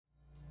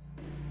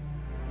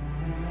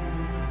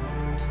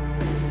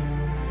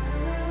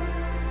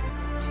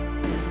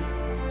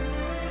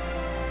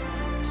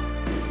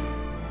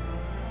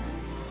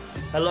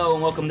Hello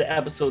and welcome to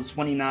episode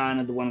 29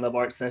 of the One Love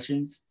Art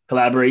Sessions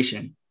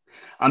collaboration.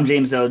 I'm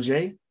James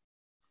LJ.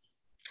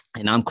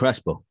 And I'm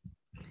Crespo.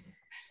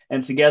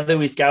 And together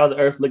we scour the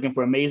earth looking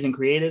for amazing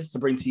creatives to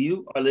bring to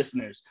you, our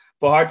listeners,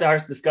 for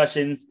heart-to-heart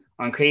discussions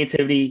on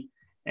creativity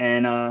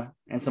and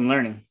some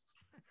learning.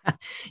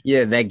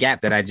 Yeah, that gap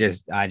that I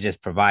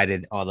just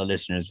provided all the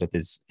listeners with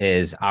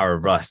is our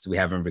rust. We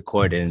haven't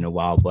recorded in a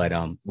while, but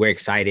we're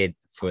excited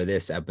for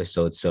this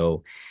episode.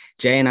 So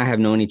Jay and I have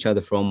known each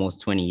other for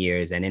almost 20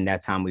 years. And in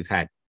that time, we've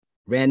had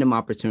random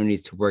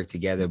opportunities to work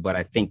together. But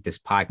I think this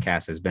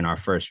podcast has been our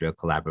first real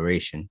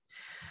collaboration,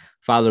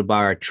 followed by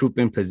our Troop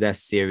and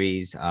Possess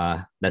series.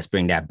 Let's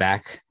bring that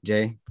back,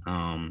 Jay.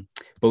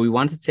 But we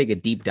wanted to take a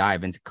deep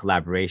dive into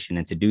collaboration.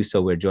 And to do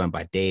so, we're joined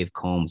by Dave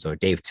Combs, or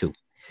Dave 2.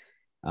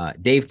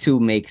 Dave 2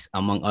 makes,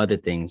 among other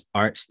things,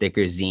 art,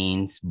 stickers,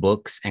 zines,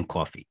 books, and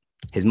coffee.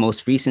 His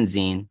most recent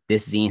zine,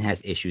 This Zine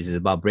Has Issues, is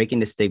about breaking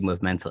the stigma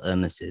of mental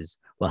illnesses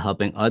while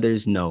helping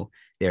others know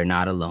they're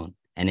not alone.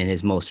 And in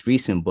his most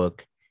recent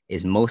book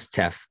is Mos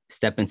Def,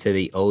 Step Into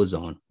the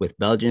Ozone, with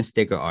Belgian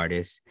sticker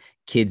artist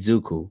Kid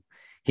Zuku.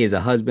 He is a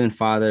husband,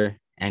 father,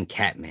 and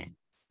cat man.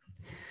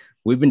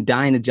 We've been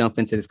dying to jump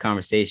into this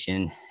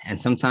conversation,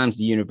 and sometimes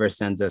the universe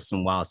sends us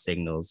some wild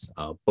signals.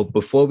 But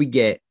before we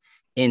get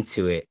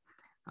into it,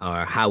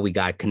 or how we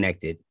got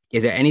connected,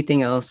 is there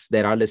anything else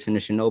that our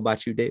listeners should know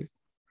about you, Dave?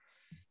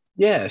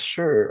 Yeah,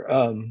 sure.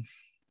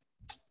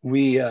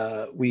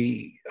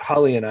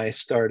 Holly and I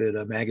started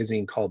a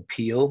magazine called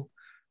Peel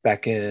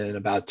back in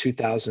about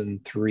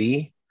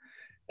 2003.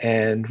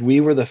 And we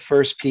were the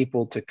first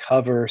people to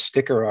cover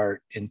sticker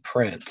art in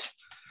print.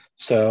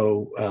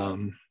 So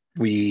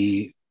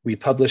we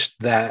published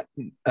that.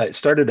 It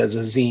started as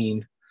a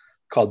zine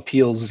called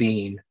Peel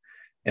Zine.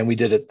 And we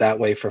did it that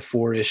way for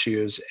 4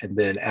 issues. And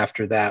then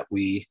after that,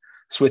 we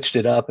switched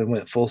it up and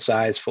went full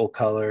size, full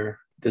color,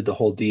 did the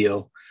whole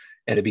deal.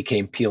 And it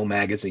became Peel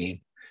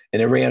Magazine.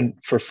 And it ran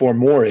for 4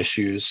 more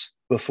issues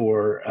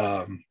before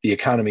the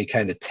economy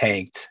kind of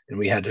tanked and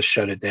we had to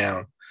shut it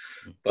down.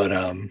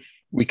 But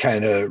we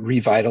kind of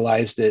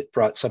revitalized it,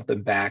 brought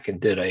something back, and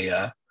did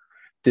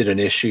an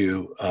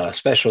issue,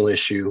 special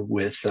issue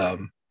with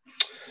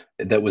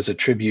that was a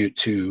tribute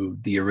to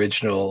the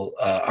original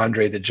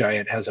Andre the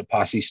Giant Has a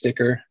Posse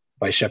sticker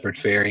by Shepard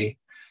Fairey.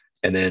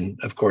 And then,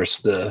 of course,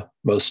 the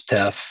Mos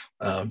Def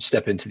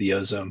Step Into the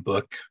Ozone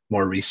book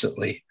more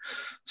recently.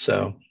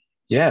 So,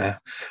 yeah.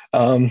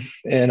 And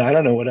I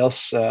don't know what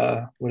else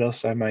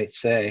I might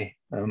say.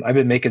 I've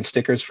been making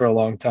stickers for a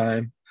long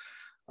time,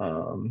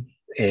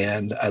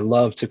 and I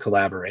love to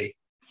collaborate.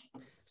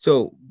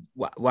 So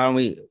why don't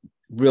we,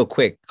 real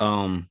quick,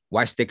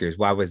 why stickers?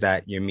 Why was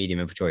that your medium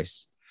of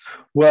choice?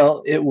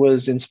 Well, it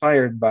was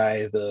inspired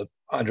by the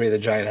Andre the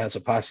Giant Has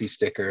a Posse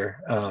sticker.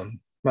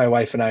 My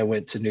wife and I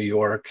went to New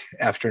York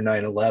after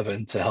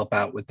 9/11 to help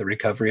out with the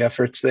recovery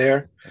efforts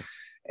there.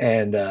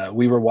 And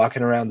we were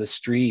walking around the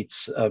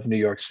streets of New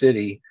York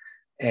City.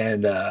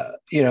 And,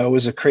 it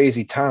was a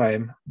crazy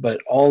time, but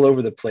all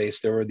over the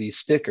place, there were these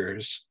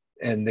stickers.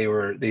 And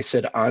they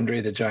said, Andre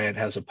the Giant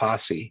Has a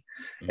Posse.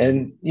 Mm-hmm.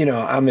 And,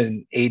 I'm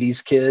an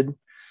 80s kid.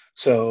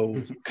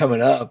 So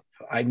coming up,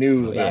 I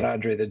knew about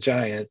Andre the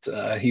Giant.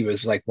 He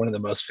was like one of the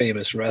most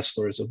famous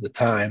wrestlers of the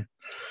time.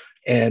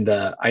 And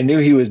I knew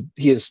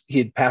he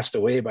had passed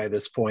away by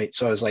this point.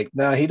 So I was like,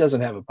 nah, he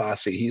doesn't have a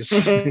posse. He's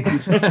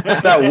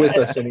not with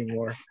us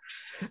anymore.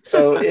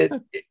 So it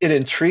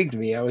intrigued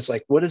me. I was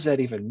like, what does that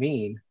even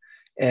mean?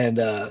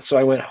 And so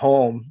I went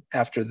home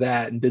after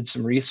that and did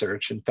some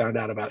research and found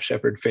out about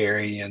Shepard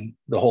Fairey and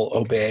the whole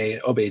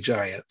Obey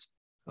Giant.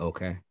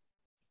 Okay.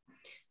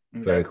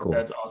 Very cool.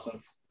 That's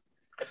awesome.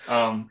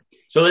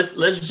 So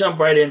let's jump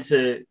right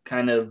into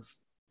kind of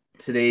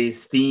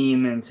today's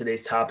theme and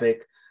today's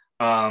topic,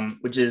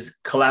 which is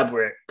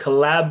collaborary.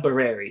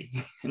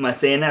 Am I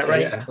saying that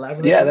right?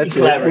 Yeah, yeah, that's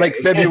it. Like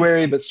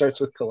February, but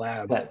starts with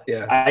collab.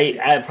 Yeah, I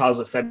have problems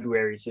with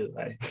February too.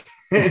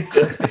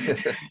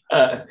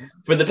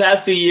 For the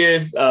past 2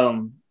 years,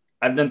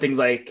 I've done things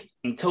like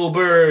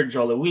Inktober,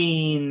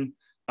 Joloween.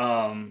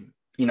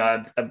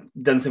 I've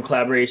done some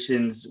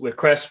collaborations with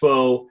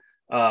Crespo.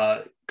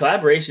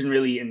 Collaboration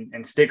really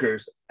and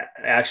stickers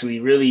actually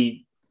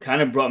really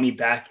kind of brought me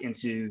back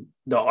into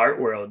the art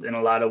world in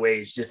a lot of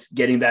ways, just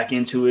getting back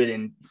into it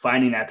and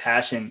finding that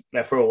passion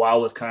that for a while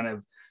was kind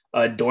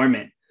of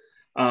dormant.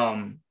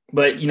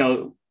 But,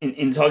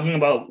 in talking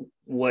about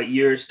what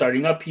you're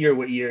starting up here,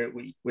 where your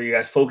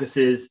guys' focus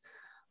is,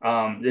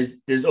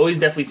 there's always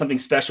definitely something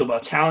special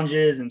about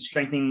challenges and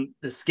strengthening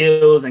the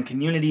skills and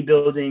community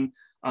building.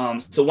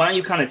 So why don't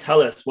you kind of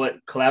tell us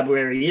what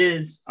Collaborary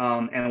is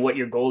and what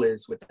your goal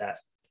is with that?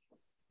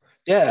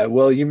 Yeah,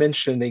 well, you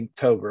mentioned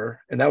Inktober,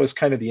 and that was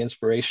kind of the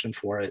inspiration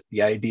for it.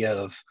 The idea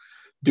of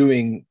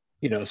doing,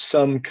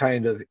 some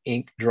kind of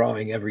ink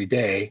drawing every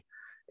day.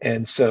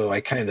 And so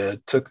I kind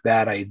of took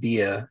that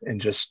idea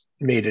and just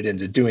made it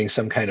into doing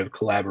some kind of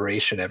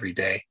collaboration every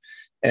day.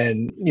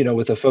 And,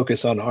 with a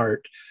focus on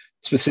art,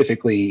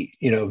 specifically,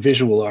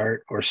 visual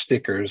art or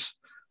stickers,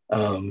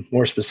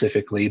 more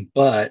specifically.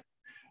 But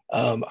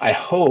I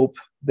hope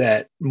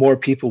that more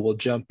people will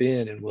jump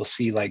in, and we'll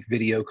see like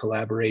video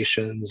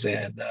collaborations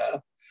and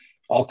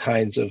all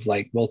kinds of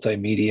like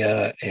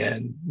multimedia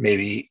and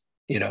maybe,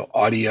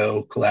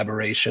 audio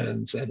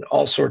collaborations and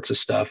all sorts of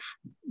stuff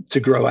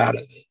to grow out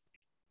of it.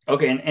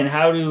 Okay. And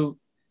how I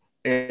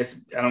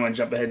don't want to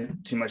jump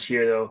ahead too much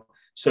here though.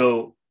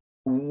 So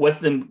what's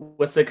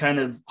the kind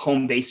of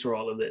home base for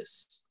all of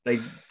this?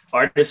 Like,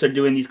 artists are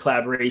doing these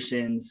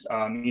collaborations.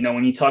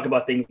 When you talk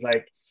about things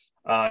like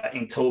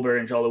Inktober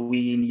and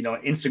Halloween,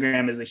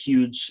 Instagram is a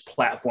huge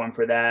platform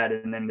for that.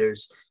 And then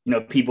there's,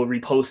 people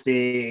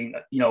reposting,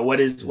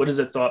 what is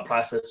the thought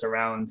process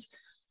around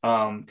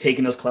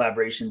taking those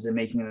collaborations and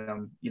making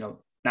them,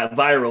 not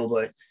viral,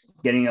 but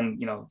getting them,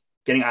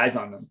 getting eyes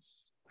on them?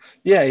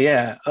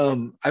 Yeah.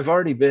 I've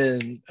already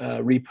been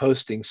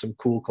reposting some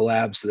cool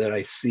collabs that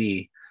I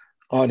see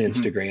on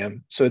Instagram. Mm-hmm.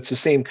 So it's the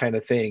same kind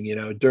of thing,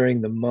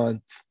 during the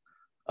month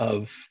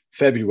of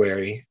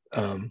February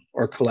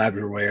or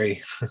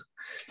Collaborary.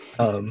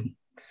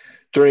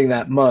 During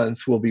that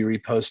month, we'll be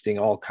reposting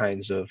all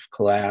kinds of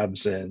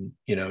collabs and,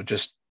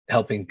 just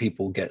helping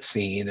people get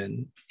seen.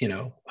 And,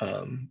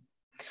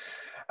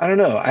 I don't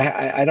know.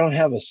 I don't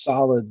have a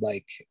solid,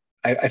 like,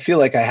 I feel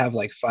like I have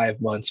like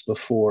 5 months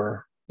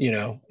before,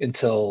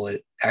 until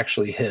it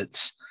actually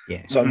hits.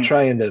 Yeah. So I'm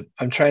trying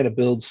to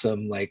build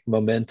some like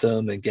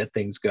momentum and get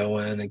things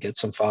going and get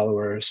some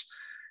followers.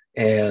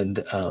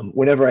 And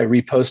whenever I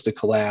repost a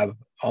collab,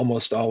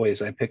 almost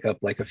always I pick up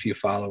like a few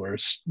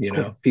followers,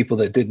 Cool. People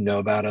that didn't know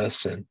about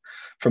us, and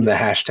from the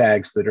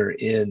hashtags that are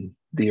in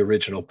the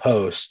original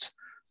post,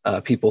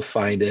 people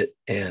find it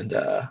and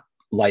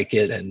like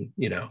it and,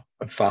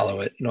 follow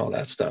it and all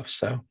that stuff.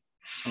 So.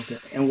 Okay.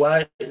 And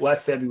why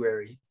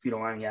February, if you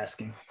don't mind me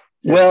asking?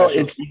 Well,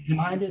 it's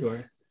behind it,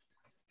 or?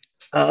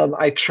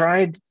 I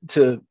tried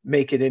to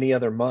make it any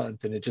other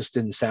month and it just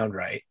didn't sound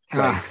right. You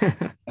know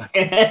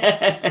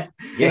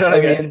what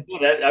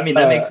I mean?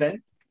 That makes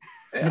sense.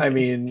 I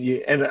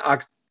mean,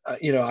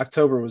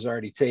 October was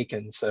already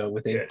taken. So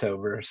with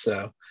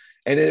Inktober,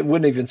 and it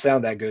wouldn't even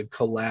sound that good.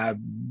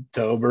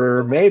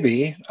 Collabtober,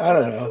 maybe. I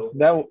don't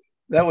know.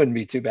 That wouldn't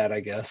be too bad, I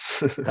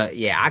guess.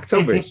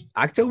 October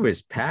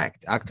is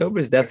packed. October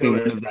is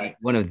definitely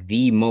one of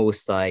the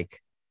most like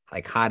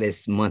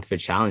hottest month for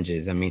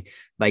challenges. I mean,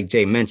 like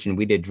Jay mentioned,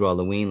 we did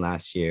Halloween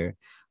last year,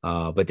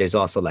 but there's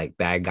also like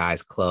Bad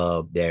Guys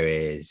Club. There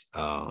is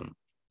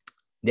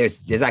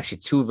there's actually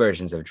 2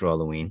 versions of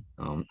Halloween,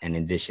 in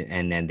addition,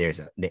 and then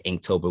there's the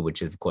Inktober,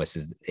 which of course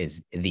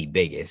is the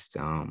biggest.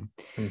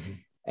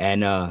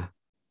 And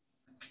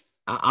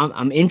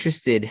I'm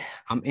interested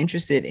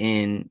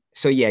in.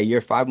 So yeah,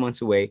 you're 5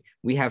 months away.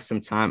 We have some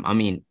time. I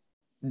mean,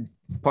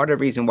 part of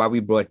the reason why we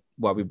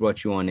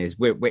brought you on is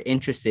we're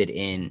interested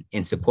in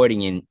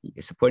supporting you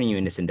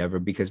in this endeavor,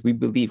 because we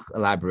believe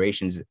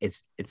collaborations,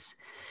 it's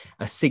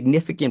a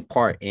significant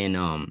part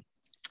in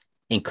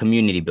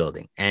community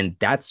building. And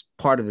that's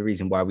part of the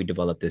reason why we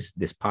developed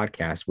this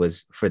podcast,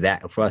 was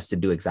for us to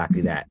do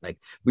exactly that. Like,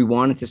 we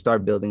wanted to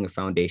start building a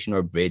foundation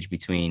or bridge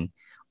between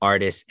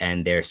artists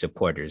and their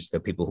supporters, the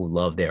people who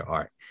love their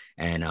art.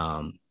 And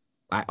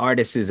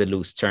artists is a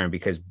loose term,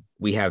 because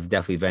we have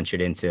definitely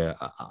ventured into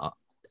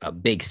a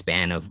big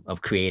span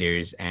of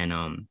creators,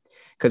 and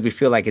because we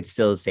feel like it's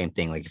still the same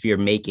thing. Like, if you're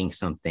making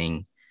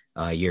something,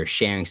 you're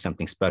sharing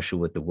something special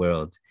with the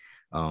world.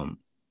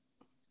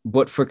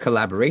 But for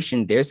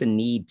collaboration, there's a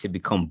need to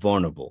become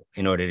vulnerable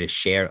in order to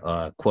share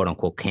a quote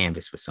unquote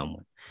canvas with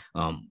someone.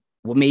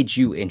 What made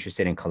you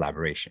interested in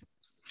collaboration?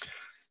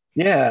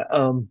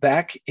 Yeah,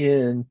 back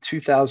in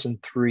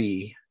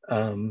 2003,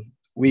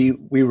 we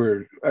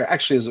were, or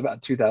actually it was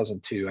about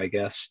 2002, I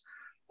guess.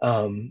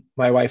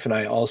 My wife and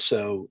I,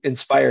 also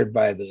inspired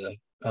by the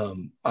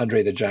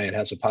Andre the Giant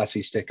Has a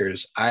Posse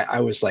stickers, I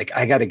was like,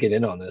 I got to get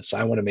in on this.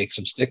 I want to make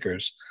some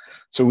stickers.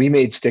 So we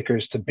made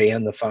stickers to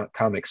ban the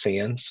Comic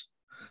Sans.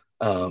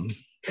 And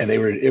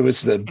it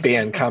was the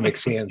Ban Comic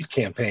Sans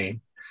campaign.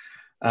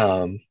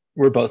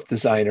 We're both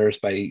designers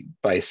by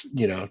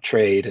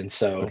trade. And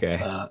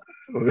so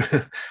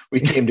we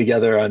came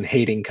together on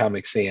hating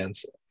Comic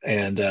Sans.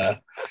 And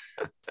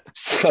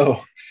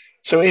so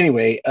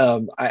anyway,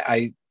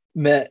 I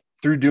met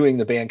through doing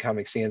the Ban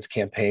Comic Sans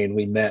campaign.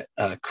 We met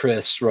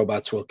Chris,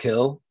 Robots Will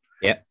Kill.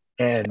 Yep.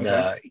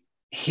 And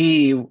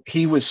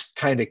he was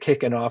kind of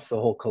kicking off the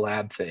whole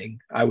collab thing.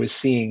 I was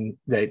seeing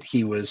that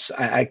he was,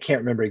 I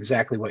can't remember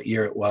exactly what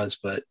year it was,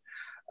 but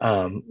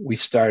we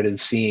started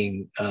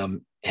seeing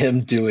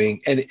him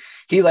doing, and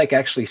he like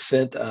actually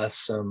sent us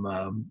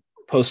some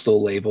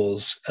postal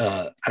labels.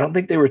 I don't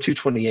think they were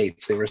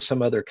 228s. They were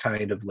some other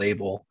kind of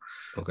label.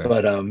 Okay.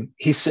 But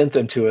he sent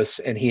them to us,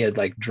 and he had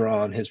like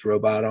drawn his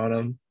robot on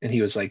them, and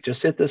he was like,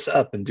 just hit this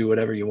up and do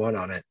whatever you want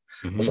on it.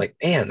 I was like,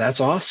 man, that's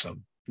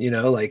awesome.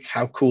 Like,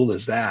 how cool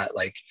is that?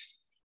 Like,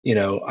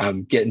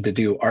 I'm getting to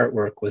do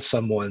artwork with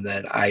someone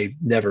that I've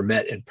never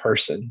met in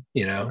person,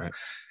 Right.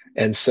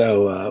 And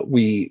so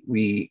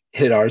we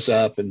hit ours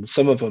up, and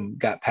some of them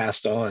got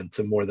passed on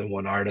to more than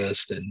one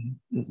artist, and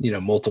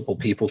multiple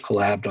people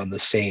collabed on the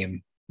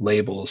same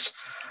labels.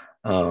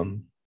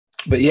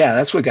 but yeah,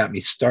 that's what got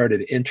me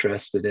started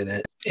interested in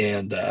it.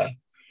 And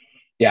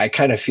yeah, I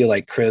kind of feel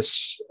like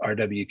Chris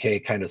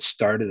RWK kind of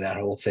started that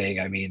whole thing.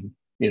 I mean,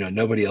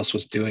 nobody else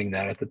was doing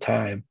that at the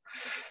time.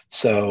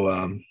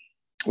 So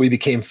we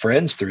became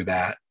friends through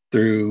that,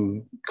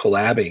 through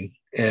collabing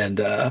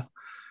and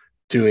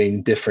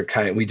doing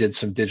different we did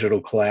some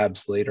digital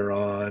collabs later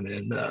on,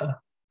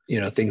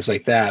 and things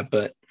like that.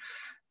 But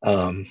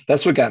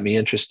that's what got me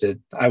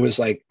interested. I was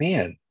like,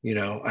 man,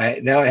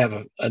 I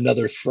have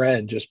another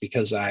friend just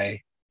because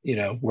I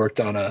worked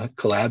on a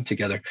collab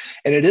together.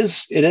 And it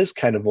is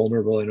kind of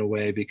vulnerable in a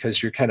way,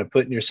 because you're kind of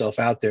putting yourself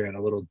out there in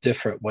a little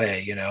different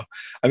way.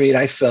 I mean,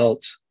 I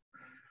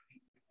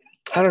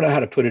don't know how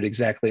to put it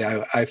exactly.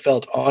 I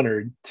felt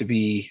honored to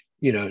be,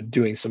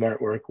 doing some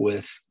artwork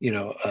with,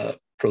 a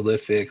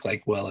prolific,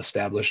 like,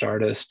 well-established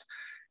artist.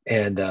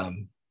 And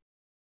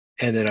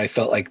then I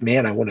felt like,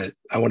 man, I want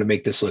to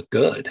make this look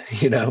good,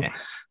 Yeah.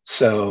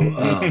 So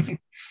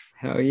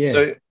Hell yeah.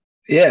 so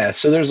yeah,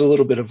 so there's a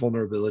little bit of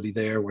vulnerability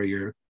there where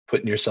you're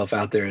putting yourself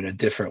out there in a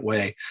different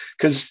way.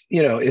 Because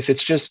if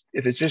it's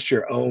just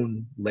your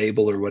own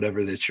label or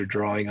whatever that you're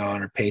drawing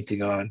on or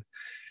painting on,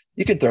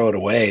 you can throw it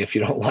away if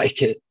you don't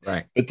like it.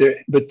 Right.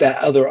 But that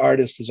other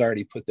artist has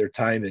already put their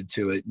time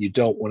into it. You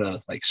don't want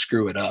to like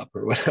screw it up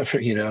or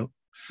whatever. Yeah.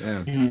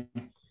 Mhm.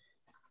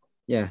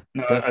 Yeah.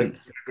 No, Definitely.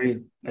 I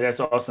agree. That's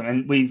awesome.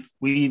 And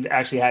we've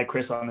actually had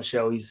Chris on the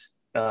show. He's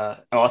an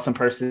awesome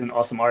person,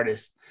 awesome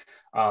artist.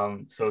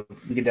 So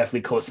we could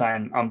definitely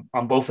co-sign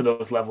on both of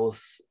those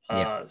levels.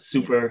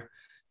 Super,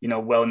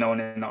 well known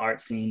in the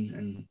art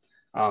scene.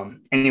 And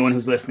anyone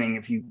who's listening,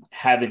 if you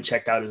haven't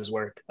checked out his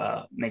work,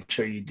 make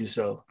sure you do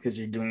so, because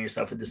you're doing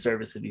yourself a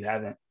disservice if you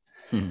haven't.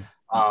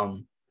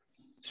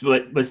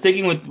 But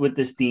sticking with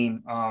this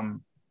theme,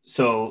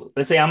 so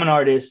let's say I'm an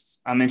artist,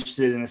 I'm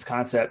interested in this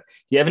concept. Do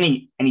you have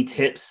any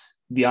tips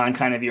beyond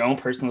kind of your own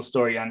personal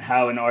story on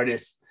how an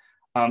artist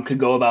could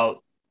go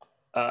about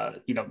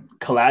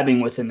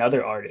collabing with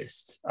another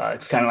artist?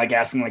 It's kind of like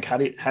asking, like,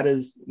 how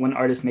does one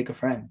artist make a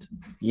friend?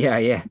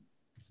 Yeah.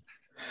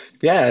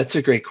 That's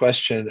a great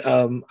question.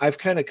 I've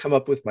kind of come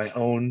up with my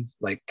own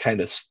like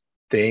kind of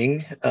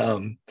thing.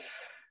 And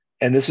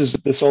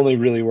this only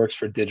really works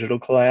for digital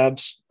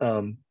collabs,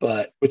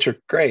 but which are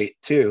great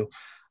too.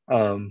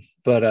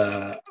 But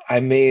I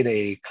made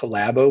a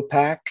collabo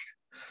pack.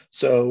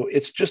 So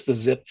it's just a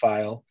zip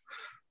file.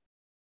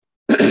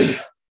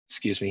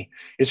 Excuse me.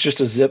 It's just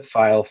a zip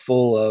file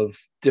full of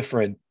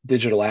different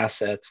digital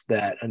assets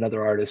that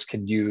another artist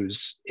can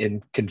use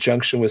in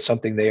conjunction with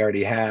something they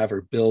already have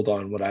or build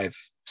on what I've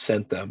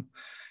sent them.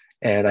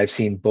 And I've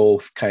seen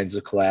both kinds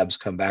of collabs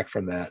come back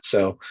from that.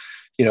 So,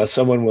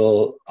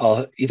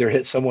 I'll either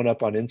hit someone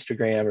up on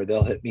Instagram, or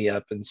they'll hit me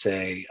up and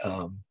say,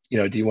 do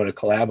you want to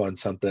collab on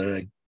something? And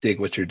I dig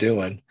what you're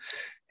doing.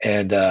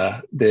 And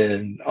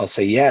then I'll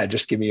say, yeah,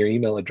 just give me your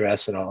email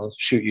address and I'll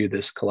shoot you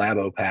this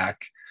collabo pack.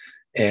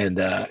 And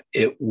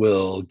it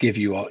will give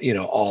you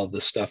all the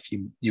stuff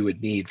you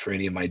would need for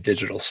any of my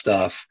digital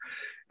stuff.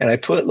 And I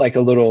put like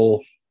a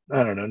little,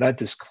 I don't know, not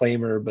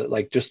disclaimer, but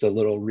like just a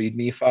little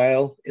README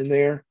file in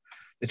there.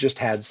 It just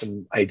had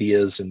some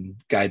ideas and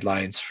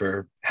guidelines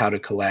for how to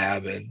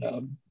collab, and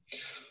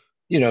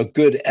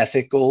good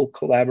ethical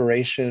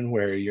collaboration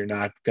where you're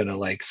not going to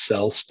like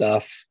sell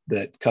stuff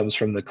that comes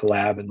from the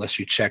collab unless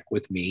you check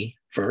with me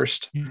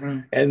first.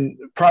 Mm-hmm. And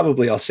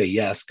probably I'll say,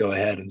 yes, go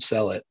ahead and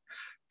sell it.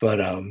 But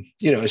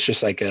it's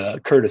just like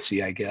a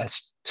courtesy, I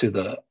guess, to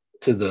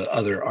the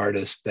other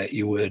artist that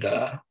you would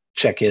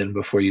check in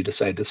before you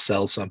decide to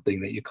sell something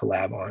that you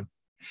collab on.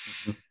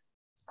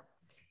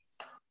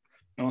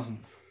 Awesome.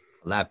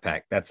 Lab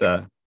pack. That's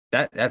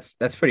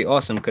pretty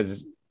awesome,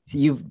 because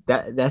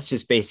that's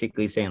just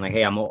basically saying like,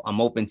 hey, I'm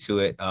open to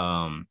it,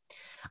 and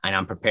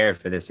I'm prepared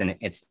for this, and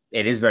it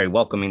is very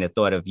welcoming, the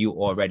thought of you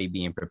already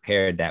being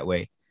prepared that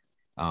way.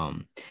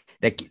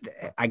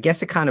 I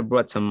guess it kind of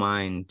brought to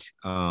mind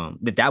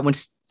that one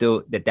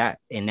still that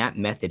in that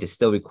method, it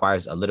still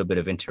requires a little bit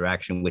of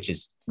interaction, which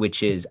is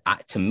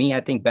to me,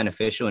 I think,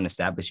 beneficial in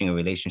establishing a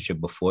relationship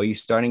before you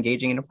start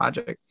engaging in a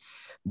project.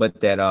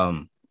 But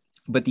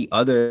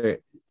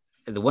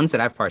the ones that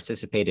I've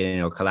participated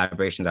in, or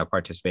collaborations I've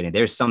participated in,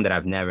 there's some that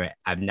I've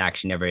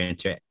actually never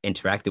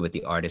interacted with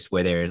the artist,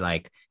 where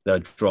they'll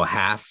draw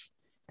half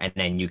and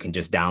then you can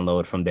just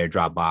download from their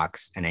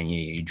Dropbox, and then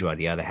you draw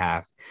the other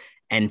half.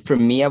 And for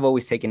me, I've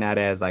always taken that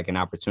as like an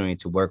opportunity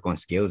to work on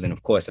skills. And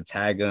of course, I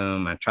tag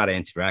them, I try to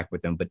interact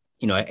with them, but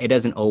it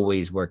doesn't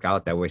always work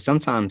out that way.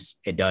 Sometimes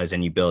it does,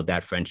 and you build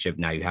that friendship.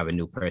 Now you have a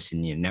new person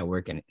in your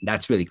network, and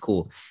that's really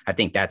cool. I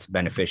think that's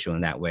beneficial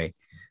in that way.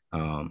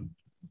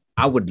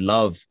 I would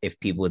love if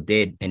people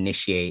did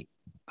initiate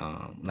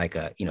like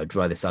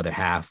draw this other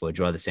half, or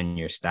draw this in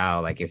your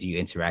style. Like if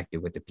you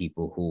interacted with the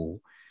people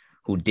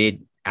who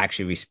did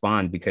actually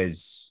respond,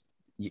 because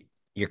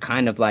you're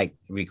kind of like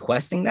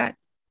requesting that.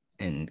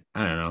 And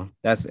I don't know,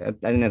 I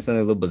think that's a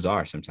little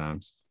bizarre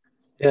sometimes.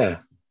 Yeah,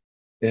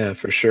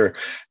 for sure.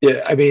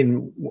 Yeah, I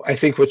mean, I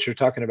think what you're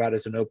talking about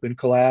is an open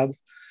collab.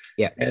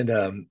 Yeah.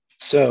 And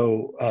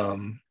So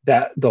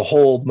that the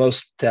whole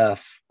Most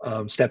Def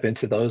Step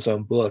Into the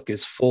Ozone book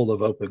is full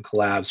of open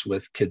collabs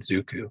with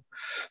Kidzuku.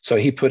 So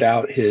he put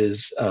out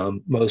his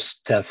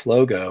Most Def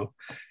logo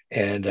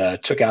and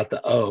took out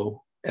the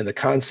O. And the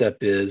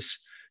concept is,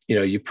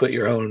 you put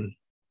your own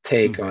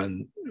take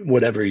on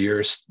whatever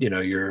your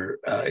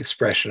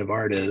expression of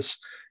art is,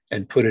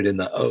 and put it in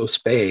the O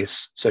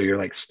space. So you're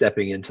like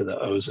stepping into the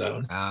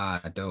ozone.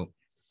 Dope.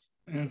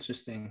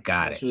 Interesting.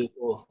 Got That's it. really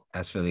cool.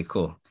 That's really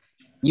cool.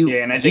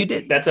 And I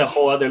think that's a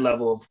whole other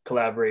level of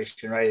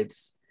collaboration, right?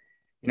 It's,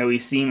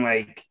 we've seen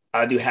like,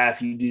 I'll do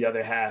half, you do the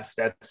other half.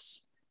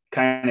 That's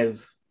kind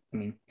of,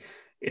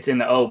 it's in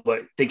the O,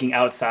 but thinking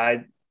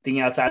outside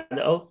the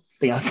O,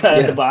 thinking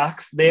outside the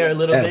box there a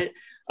little bit,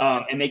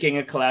 and making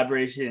a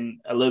collaboration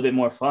a little bit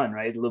more fun,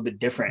 right? It's a little bit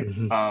different.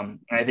 And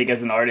I think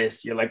as an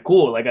artist, you're like,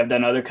 cool, like I've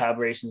done other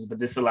collaborations, but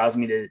this allows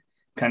me to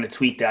kind of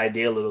tweak the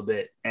idea a little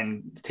bit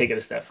and take it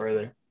a step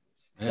further.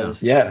 So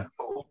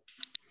cool.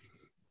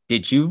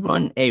 Did you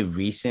run a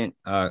recent,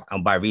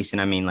 by recent,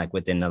 I mean like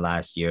within the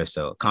last year or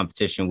so,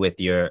 competition with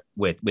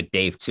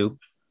Dave too?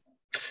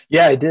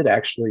 Yeah, I did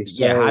actually.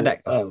 So how'd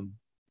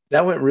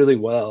that went really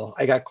well.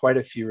 I got quite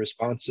a few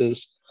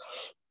responses.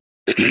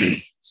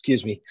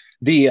 Excuse me.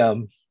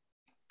 One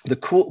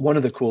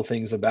of the cool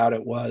things about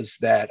it was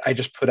that I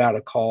just put out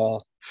a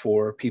call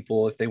for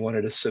people if they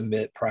wanted to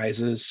submit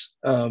prizes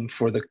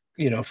for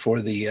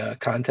the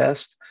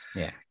contest.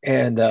 Yeah.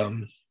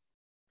 And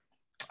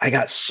I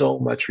got so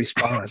much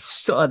response.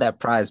 Saw that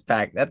prize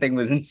pack. That thing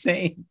was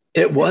insane.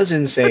 It was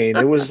insane.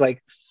 It was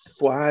like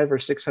 $500 or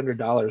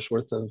 $600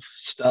 worth of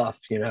stuff,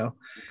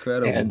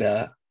 Incredible. And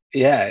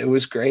it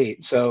was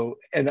great. So,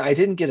 and I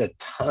didn't get a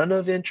ton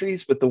of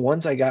entries, but the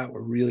ones I got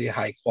were really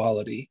high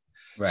quality.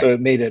 Right. So it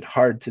made it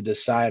hard to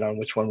decide on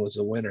which one was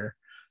the winner.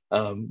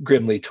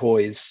 Grimly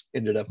Toys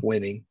ended up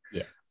winning.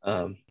 Yeah.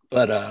 And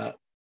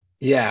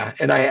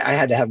I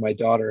had to have my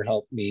daughter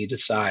help me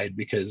decide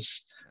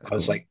because I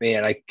was like,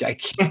 man, I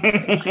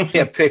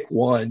can't pick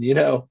one,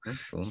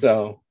 That's cool.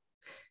 So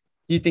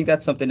do you think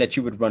that's something that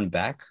you would run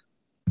back?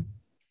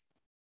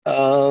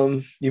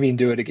 You mean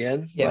do it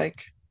again? Yeah.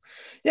 Like,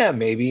 yeah,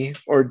 maybe,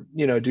 or,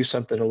 do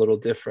something a little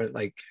different,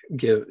 like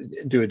do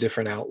a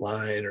different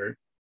outline, or,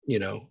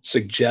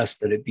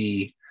 suggest that it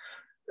be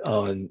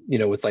on,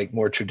 with like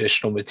more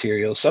traditional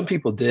materials. Some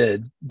people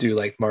did do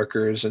like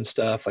markers and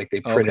stuff, like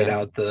they printed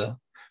out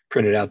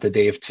the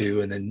Dave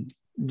 2 and then,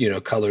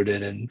 colored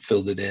it and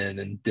filled it in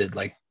and did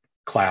like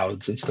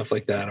clouds and stuff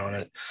like that on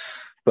it.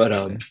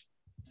 But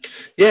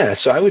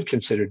so I would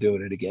consider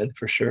doing it again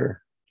for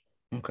sure.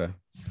 Okay.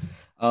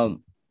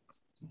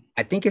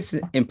 I think it's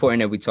important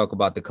that we talk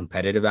about the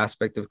competitive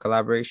aspect of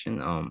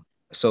collaboration.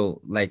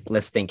 So like,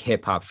 let's think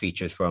hip hop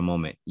features for a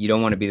moment. You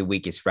don't want to be the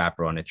weakest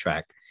rapper on the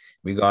track,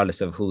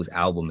 regardless of whose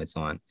album it's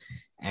on.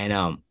 And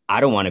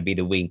I don't want to be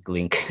the weak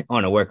link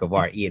on a work of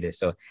art either.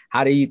 So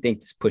how do you think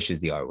this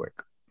pushes the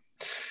artwork?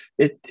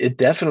 It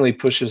definitely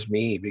pushes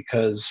me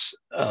because,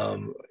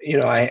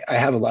 I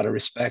have a lot of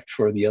respect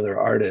for the other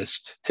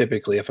artists,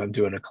 typically if I'm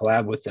doing a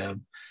collab with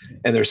them.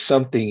 And there's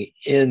something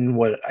in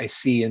what I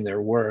see in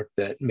their work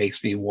that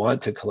makes me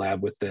want to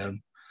collab with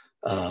them.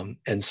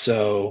 And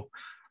so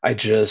I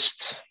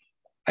just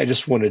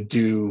want to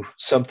do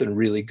something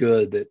really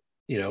good that,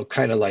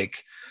 kind of like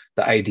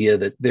the idea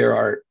that their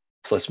art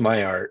plus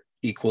my art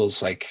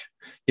equals like,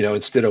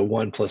 instead of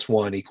 1 +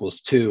 1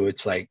 = 2,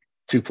 it's like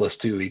 2 +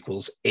 2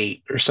 =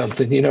 8 or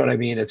something. You know what I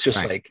mean? It's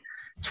just like,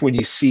 it's when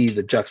you see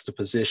the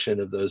juxtaposition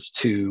of those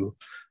two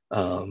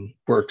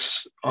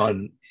works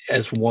on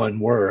as one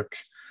work,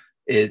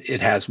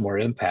 it has more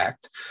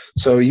impact.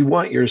 So you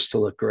want yours to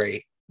look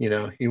great.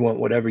 You want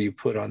whatever you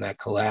put on that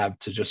collab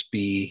to just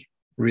be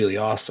really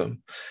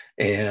awesome.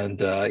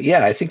 And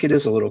I think it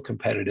is a little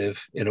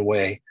competitive in a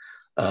way.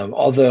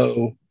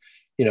 Although,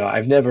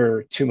 I've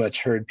never too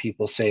much heard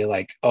people say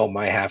like, oh,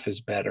 my half is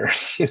better,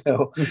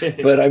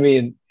 but I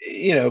mean,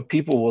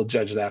 people will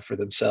judge that for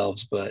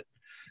themselves, but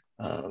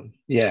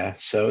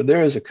so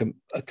there is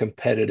a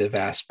competitive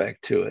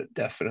aspect to it.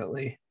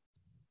 Definitely.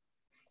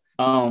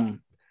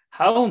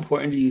 How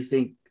important do you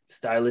think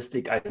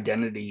stylistic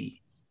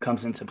identity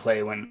comes into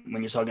play when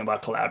you're talking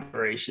about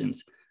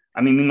collaborations?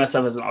 I mean, me,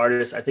 myself as an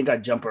artist, I think I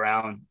jump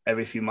around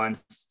every few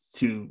months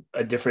to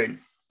a different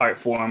art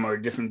form or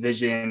a different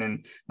vision,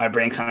 and my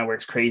brain kind of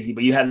works crazy.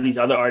 But you have these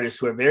other artists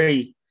who are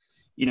very,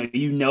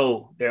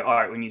 their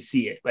art when you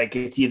see it. Like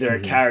it's either a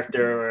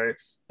character or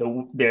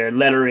their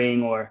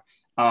lettering or,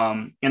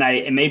 and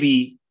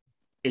maybe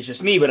it's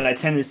just me, but I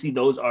tend to see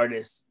those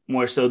artists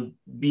more so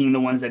being the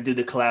ones that do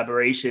the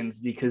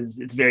collaborations because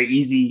it's very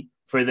easy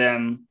for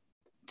them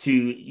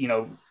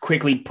to,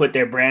 quickly put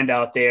their brand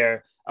out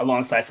there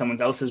alongside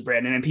someone else's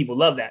brand. And then people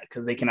love that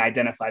because they can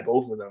identify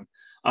both of them.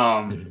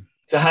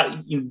 So how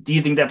do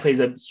you think that plays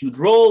a huge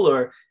role,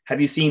 or have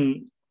you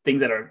seen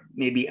things that are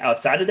maybe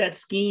outside of that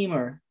scheme?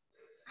 Or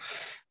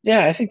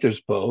yeah, I think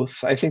there's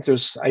both. I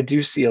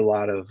do see a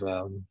lot of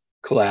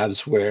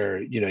collabs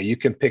where you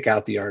can pick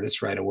out the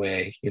artist right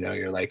away.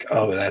 You're like,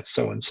 oh, that's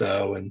so and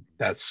so, and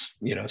that's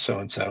so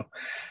and so.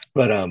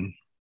 But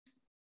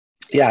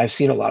Yeah, I've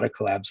seen a lot of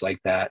collabs like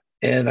that,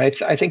 and I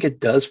think it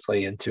does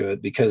play into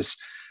it because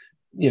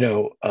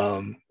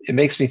it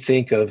makes me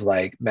think of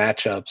like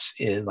matchups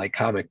in like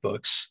comic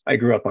books. I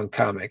grew up on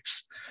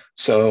comics,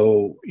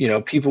 so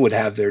people would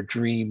have their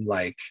dream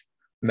like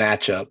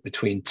matchup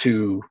between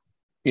two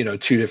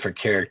different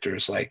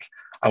characters. Like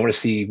I want to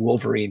see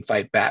Wolverine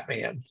fight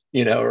Batman,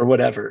 or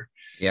whatever.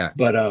 Yeah.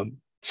 But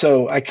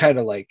so I kind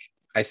of like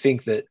I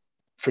think that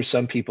for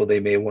some people they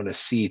may want to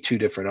see two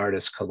different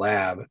artists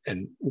collab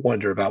and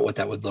wonder about what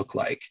that would look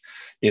like,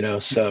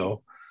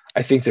 so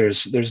I think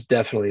there's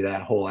definitely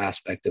that whole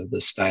aspect of the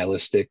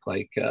stylistic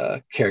like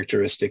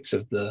characteristics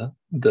of the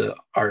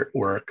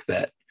artwork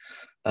that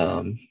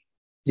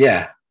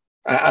yeah,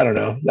 I don't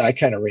know. I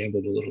kind of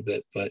rambled a little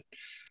bit, but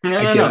No.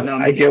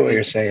 I get what you're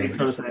Makes saying.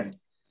 total sense.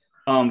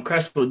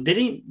 Crespo,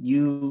 weren't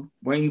you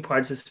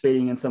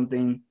participating in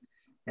something?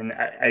 And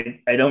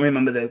I don't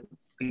remember the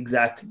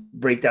exact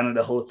breakdown of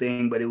the whole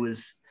thing, but it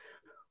was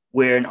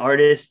where an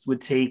artist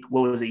would take,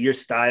 what was it, your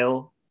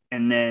style,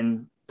 and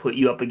then put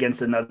you up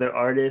against another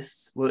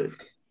artist.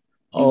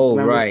 Oh,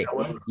 right.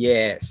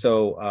 Yeah.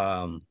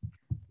 So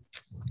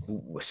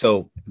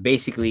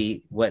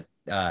basically what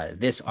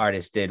this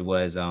artist did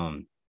was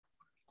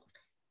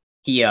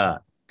he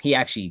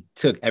actually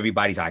took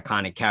everybody's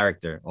iconic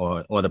character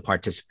or the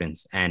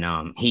participants,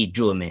 and he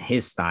drew them in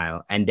his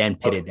style and then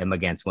pitted them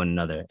against one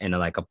another in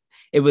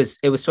it was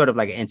sort of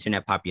like an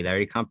internet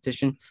popularity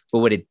competition.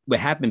 But what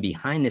happened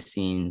behind the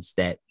scenes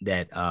that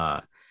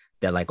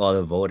like all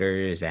the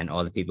voters and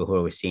all the people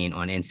who were seeing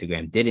on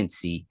Instagram didn't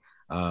see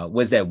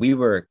was that we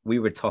were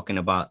talking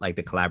about like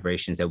the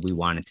collaborations that we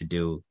wanted to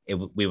do.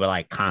 We were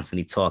like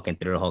constantly talking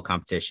through the whole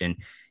competition,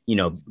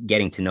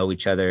 getting to know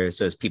each other.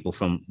 So it's people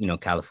from,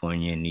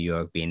 California and New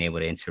York being able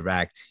to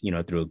interact,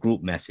 through a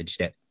group message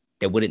that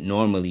wouldn't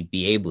normally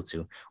be able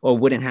to, or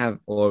wouldn't have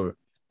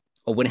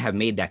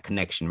made that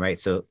connection. Right.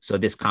 So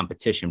this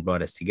competition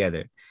brought us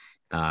together.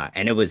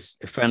 And it was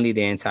friendly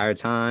the entire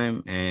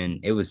time. And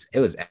it was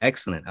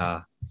excellent.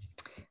 I'll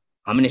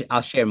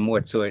share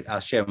more to it. I'll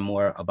share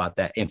more about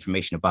that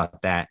information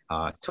about that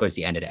towards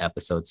the end of the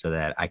episode so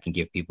that I can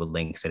give people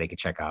links so they can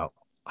check out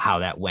how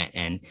that went.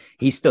 And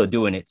he's still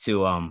doing it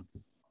too.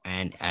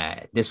 And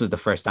this was the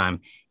first time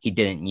he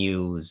didn't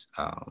use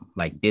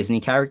like Disney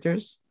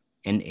characters.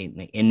 And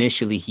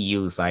initially he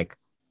used like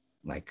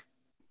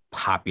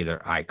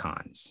popular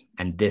icons.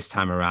 And this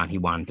time around, he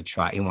wanted to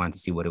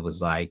see what it was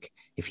like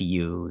if he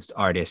used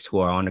artists who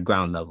are on the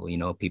ground level,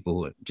 people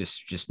who are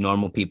just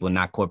normal people,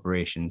 not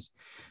corporations.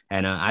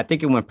 And I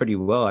think it went pretty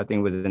well. I think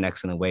it was an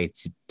excellent way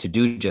to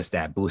do just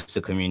that, boost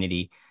the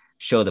community,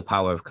 show the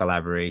power of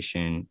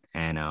collaboration.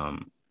 And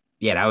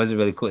yeah, that was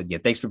really cool. Yeah,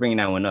 thanks for bringing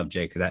that one up,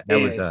 Jay, because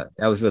that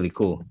was really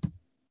cool.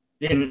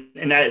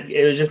 And that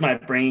it was just my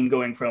brain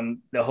going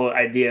from the whole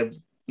idea of,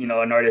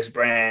 an artist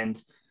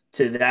brand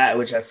to that,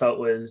 which I felt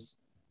was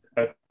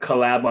a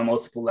collab on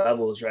multiple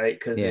levels, right?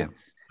 Because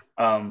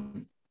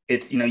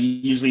it's you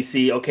usually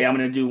see, okay, I'm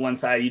going to do one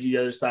side, you do the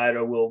other side,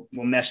 or we'll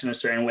mesh in a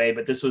certain way.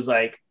 But this was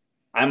like,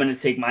 I'm going to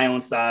take my own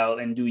style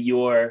and do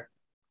your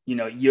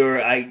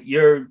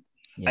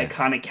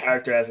iconic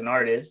character as an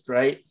artist,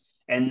 right?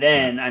 And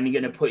then I'm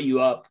going to put you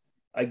up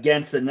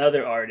against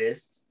another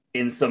artist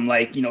in some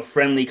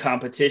friendly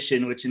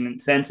competition, which in a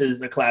sense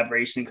is a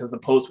collaboration because the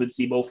post would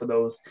see both of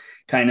those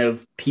kind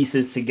of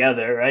pieces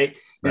together, right?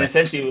 And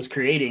essentially it was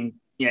creating,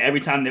 every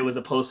time there was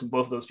a post with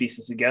both of those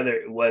pieces together,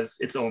 it was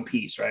its own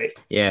piece, right?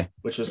 Yeah.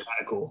 Which was kind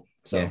of cool.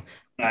 So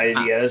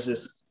it was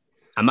just...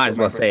 I might as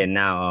well say it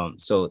now.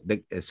 So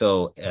the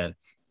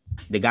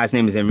guy's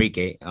name is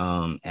Enrique,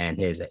 and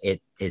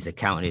his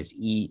account is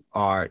ERJURSELF.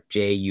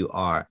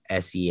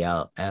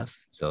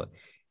 So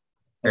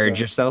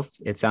Urge Yourself,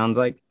 it sounds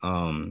like.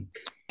 And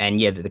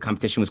yeah, the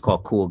competition was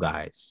called Cool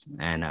Guys,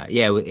 and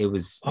it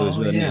was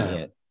really neat.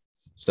 Yeah.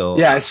 So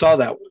I saw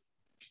that one.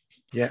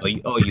 Yeah.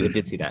 You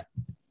did see that.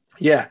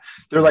 Yeah,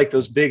 they're like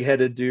those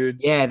big-headed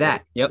dudes. Yeah,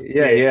 that. Yep.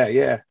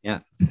 Yeah.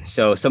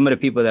 So some of the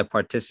people that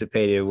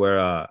participated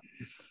were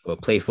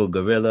Playful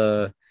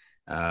Gorilla,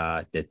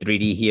 the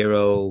 3D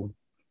Hero,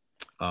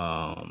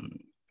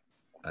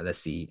 let's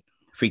see,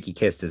 Freaky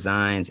Kiss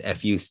Designs,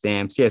 FU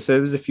Stamps. Yeah, so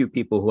it was a few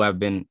people who have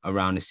been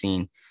around the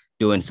scene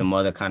doing some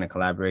other kind of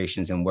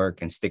collaborations and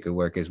work and sticker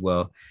work as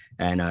well.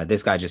 And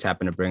this guy just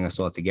happened to bring us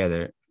all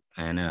together,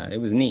 and it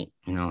was neat.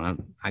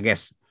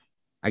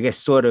 I guess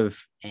sort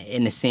of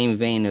in the same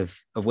vein of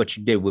what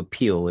you did with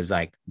Peel was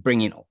like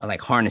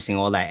harnessing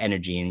all that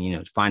energy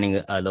and,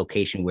 finding a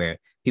location where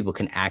people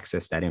can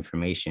access that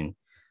information.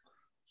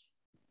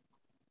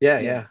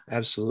 Yeah,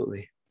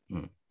 absolutely.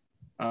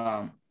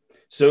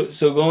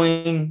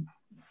 So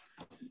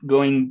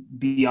going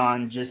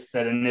beyond just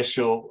that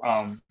initial,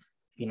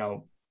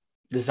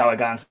 this is how I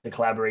got into the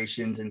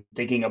collaborations and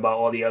thinking about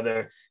all the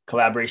other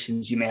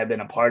collaborations you may have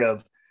been a part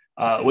of.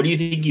 What do you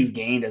think you've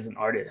gained as an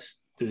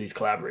artist through these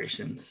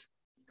collaborations?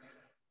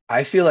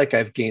 I feel like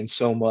I've gained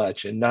so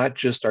much, and not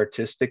just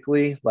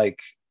artistically. Like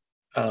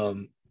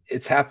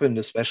it's happened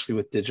especially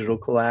with digital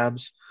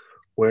collabs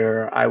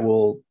where I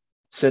will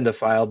send a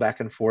file back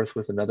and forth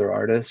with another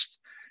artist,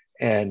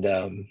 and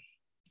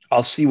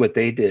I'll see what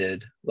they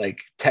did, like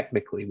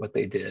technically what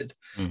they did.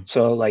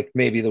 So like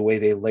maybe the way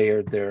they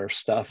layered their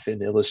stuff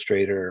in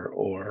Illustrator,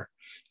 or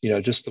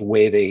just the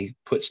way they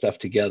put stuff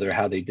together,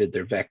 how they did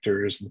their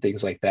vectors and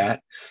things like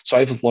that. So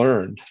I've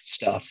learned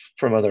stuff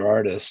from other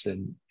artists,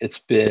 and it's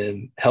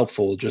been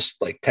helpful,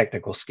 just like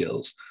technical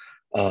skills.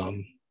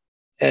 And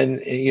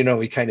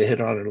we kind of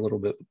hit on it a little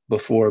bit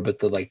before, but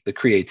the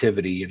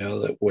creativity,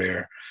 that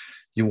where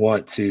you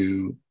want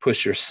to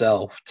push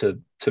yourself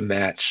to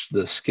match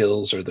the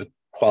skills or the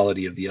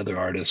quality of the other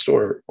artist,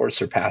 or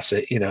surpass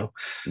it. Yeah.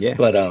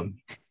 But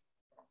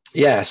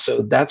yeah,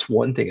 so that's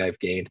one thing I've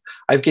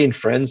gained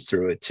friends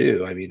through it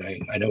too. I mean,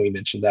 I know we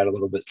mentioned that a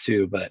little bit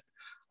too, but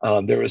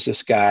there was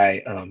this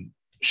guy,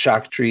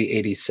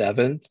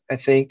 Shocktree87, I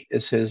think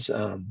is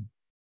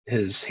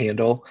his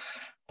handle,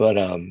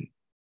 but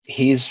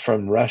he's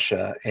from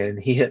Russia, and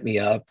he hit me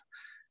up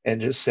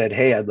and just said,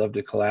 "Hey, I'd love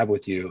to collab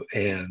with you."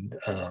 And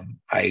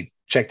I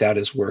checked out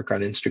his work on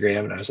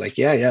Instagram, and I was like,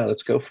 yeah,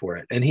 let's go for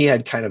it. And he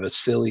had kind of a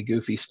silly,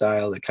 goofy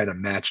style that kind of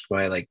matched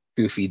my like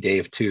goofy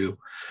Dave too.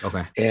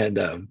 Okay.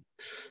 And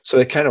so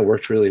it kind of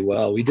worked really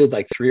well. We did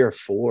like 3 or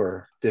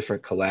 4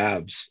 different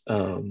collabs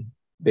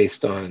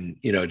based on,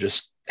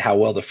 just how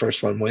well the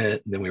first one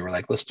went. And then we were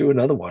like, let's do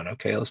another one.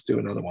 Okay, let's do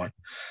another one.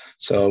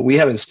 So we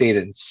haven't stayed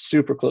in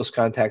super close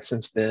contact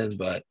since then,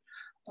 but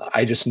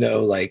I just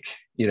know, like,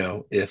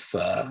 if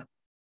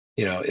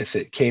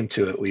it came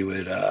to it, we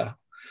would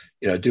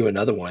do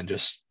another one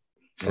just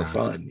for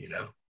fun,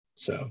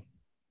 so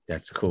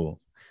that's cool.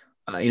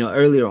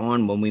 Earlier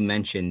on when we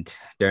mentioned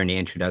during the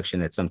introduction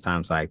that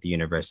sometimes like the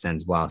universe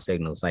sends wild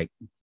signals, like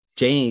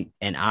Jay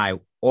and I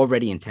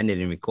already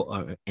intended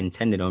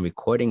on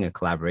recording a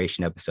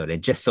collaboration episode.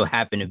 It just so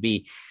happened to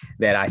be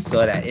that I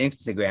saw that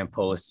Instagram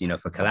post,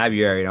 for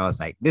Collabuary, and I was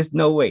like, "There's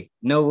no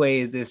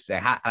way is this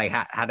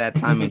how that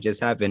timing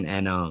just happened?"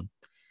 And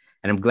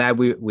I'm glad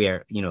we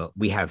are,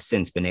 we have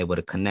since been able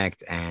to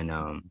connect,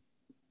 and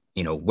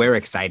we're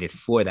excited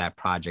for that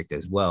project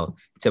as well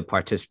to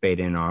participate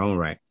in our own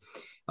right.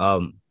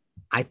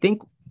 I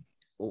think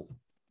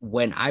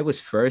when I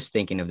was first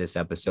thinking of this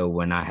episode,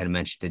 when I had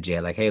mentioned to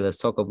Jay, like, hey, let's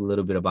talk a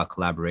little bit about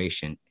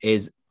collaboration,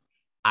 is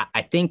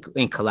I think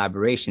in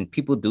collaboration,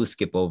 people do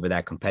skip over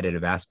that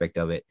competitive aspect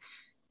of it.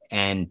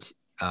 And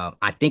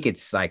I think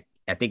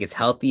it's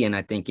healthy, and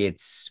I think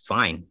it's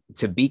fine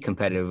to be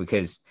competitive,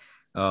 because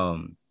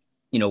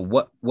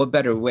what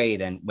better way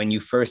than when you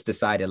first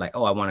decided, like,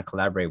 oh, I want to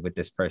collaborate with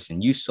this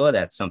person. You saw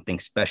that something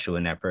special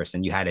in that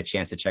person. You had a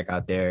chance to check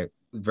out their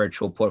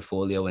virtual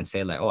portfolio and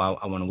say, like, oh,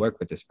 I want to work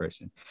with this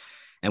person.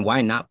 And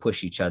why not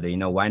push each other?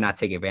 Why not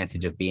take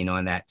advantage of being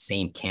on that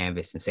same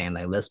canvas and saying,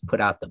 like, let's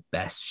put out the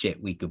best shit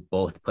we could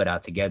both put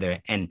out together.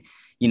 And,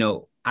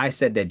 I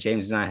said that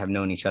James and I have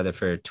known each other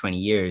for 20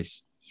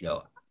 years.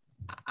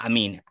 I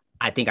mean,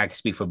 I think I can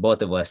speak for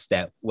both of us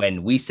that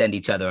when we send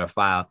each other a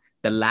file,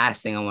 the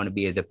last thing I want to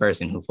be is the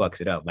person who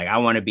fucks it up. Like, I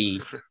want to be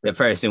the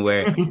person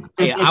where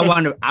hey, I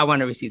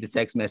want to receive the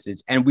text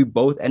message, and we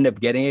both end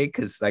up getting it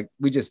because, like,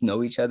 we just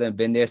know each other and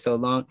been there so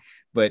long.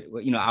 But,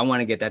 I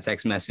want to get that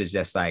text message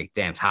that's like,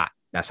 damn, it's hot.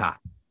 That's hot.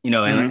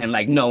 And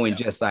like knowing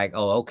just like,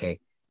 oh, okay,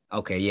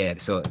 yeah.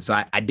 So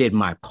I did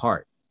my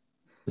part,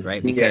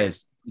 right?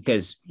 Because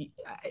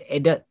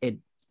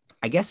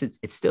I guess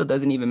it still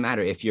doesn't even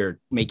matter if you're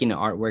making an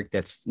artwork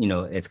that's,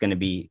 it's going to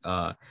be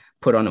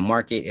put on the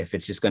market, if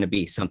it's just going to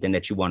be something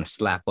that you want to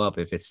slap up,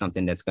 if it's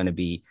something that's going to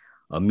be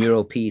a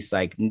mural piece.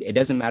 Like, it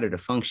doesn't matter the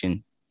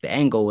function. The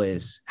angle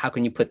is, how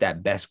can you put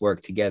that best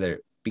work together,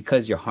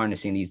 because you're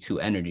harnessing these two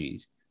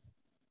energies.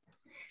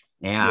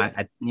 Yeah,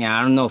 I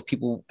don't know if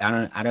people,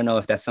 I don't know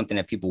if that's something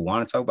that people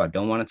want to talk about,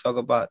 don't want to talk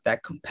about,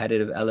 that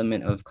competitive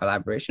element of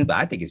collaboration, but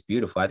I think it's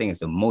beautiful. I think it's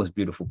the most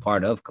beautiful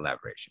part of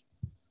collaboration.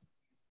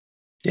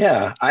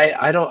 Yeah,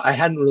 I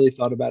hadn't really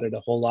thought about it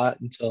a whole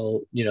lot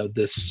until,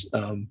 this,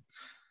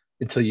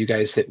 until you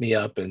guys hit me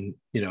up and,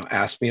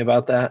 asked me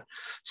about that.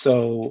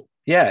 So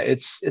yeah,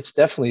 it's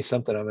definitely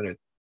something I'm going to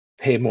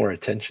pay more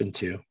attention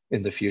to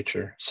in the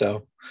future.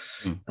 So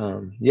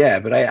yeah,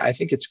 but I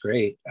think it's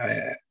great.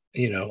 A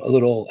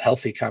little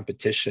healthy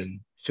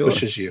competition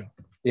pushes you.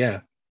 Yeah.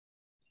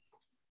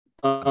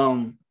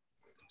 So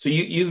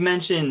you've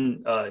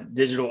mentioned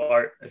digital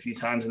art a few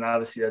times, and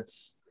obviously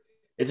it's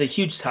a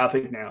huge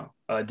topic now,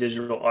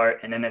 digital art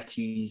and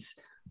NFTs,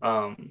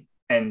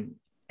 and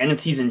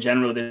NFTs in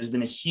general. There's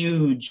been a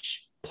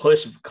huge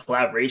push of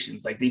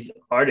collaborations. Like, these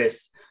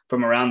artists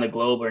from around the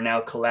globe are now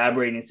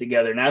collaborating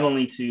together, not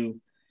only to,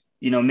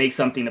 make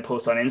something to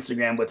post on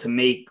Instagram, but to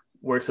make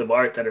works of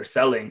art that are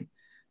selling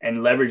and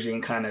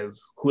leveraging kind of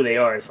who they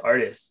are as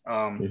artists.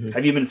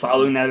 Have you been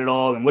following that at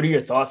all? And what are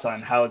your thoughts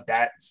on how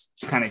that's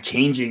kind of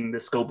changing the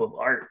scope of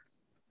art?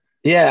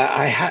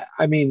 Yeah,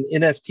 I mean,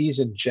 NFTs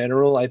in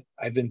general,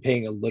 I've been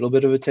paying a little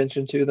bit of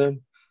attention to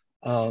them.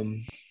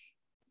 Kind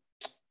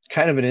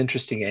of an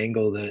interesting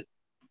angle that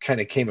kind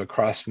of came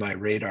across my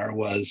radar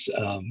was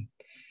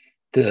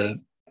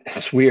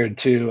it's weird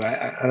too.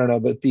 I don't know,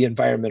 but the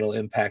environmental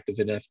impact of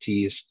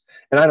NFTs,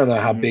 and I don't know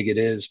how big it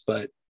is,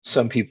 but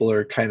some people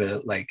are kind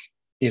of like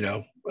you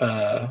know,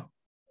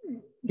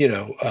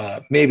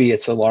 maybe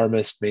it's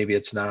alarmist, maybe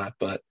it's not,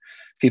 but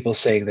people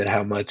saying that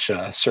how much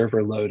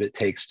server load it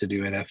takes to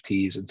do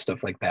NFTs and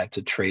stuff like that,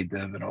 to trade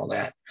them and all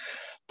that.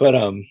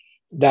 But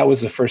that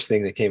was the first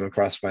thing that came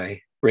across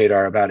my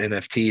radar about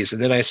NFTs.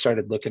 And then I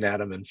started looking at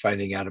them and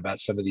finding out about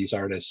some of these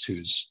artists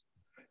who's,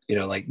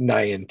 like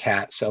Nyan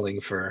Cat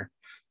selling for,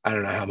 I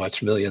don't know how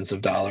much, millions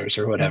of dollars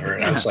or whatever.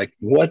 And I was like,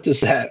 what is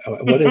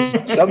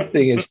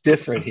something is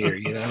different here,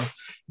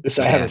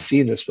 I haven't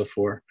seen this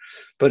before.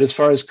 But as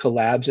far as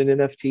collabs and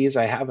NFTs,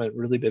 I haven't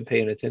really been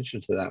paying attention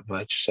to that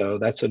much. So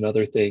that's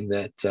another thing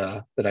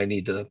that I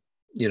need to,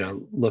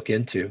 look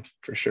into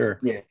for sure.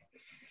 Yeah.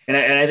 And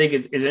I think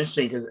it's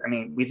interesting because, I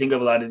mean, we think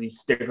of a lot of these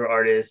sticker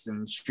artists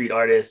and street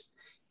artists,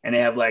 and they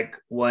have like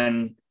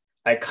one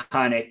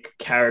iconic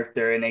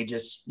character and they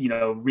just,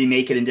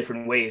 remake it in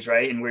different ways,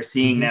 right? And we're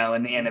seeing now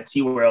in the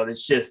NFT world,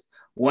 it's just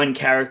one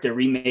character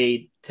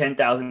remade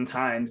 10,000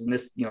 times. And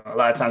this, a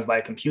lot of times by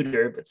a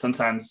computer, but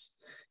sometimes,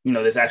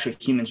 there's actual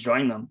humans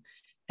drawing them,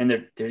 and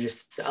they're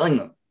just selling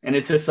them. And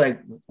it's just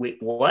like, wait,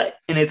 what?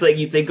 And it's like,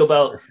 you think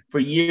about, for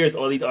years,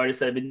 all these artists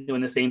that have been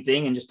doing the same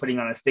thing and just putting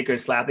on a sticker,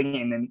 slapping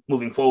it, and then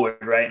moving forward,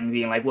 right? And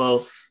being like, well,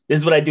 this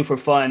is what I do for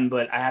fun,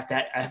 but I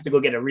have to go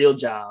get a real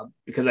job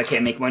because I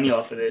can't make money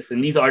off of this.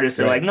 And these artists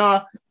are like,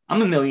 no,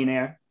 I'm a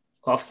millionaire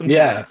off some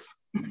cats.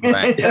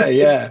 Right.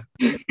 Yeah.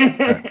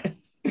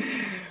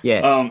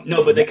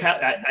 No, but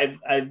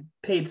I've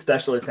paid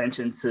special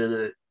attention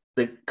to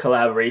the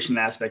collaboration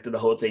aspect of the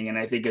whole thing. And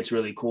I think it's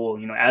really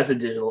cool, as a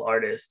digital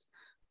artist,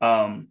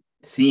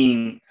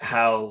 seeing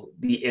how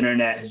the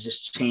internet has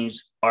just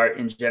changed art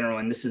in general.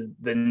 And this is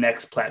the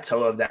next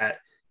plateau of that,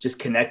 just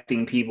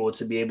connecting people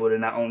to be able to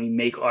not only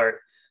make art,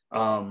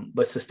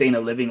 but sustain a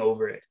living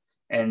over it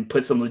and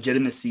put some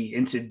legitimacy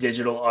into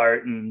digital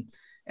art. And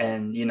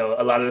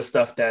a lot of the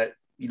stuff that,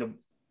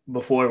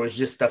 before was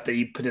just stuff that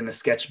you put in a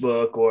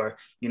sketchbook, or,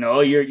 oh,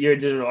 you're a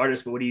digital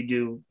artist, but what do you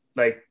do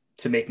like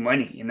to make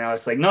money? And now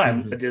it's like, no,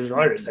 I'm a digital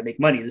artist. I make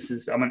money.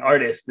 I'm an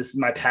artist. This is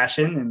my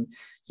passion. And,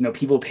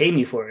 people pay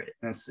me for it.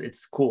 And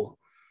it's cool.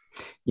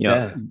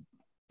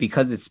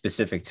 Because it's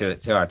specific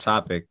to our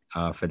topic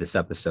for this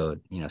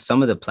episode,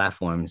 some of the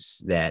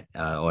platforms that,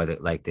 or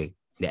the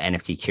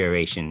NFT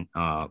curation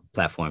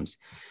platforms,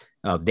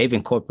 they've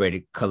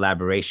incorporated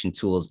collaboration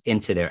tools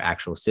into their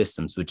actual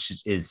systems, which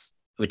is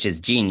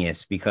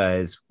genius,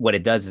 because what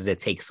it does is it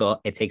takes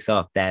off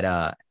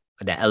that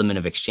element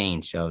of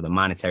exchange, of the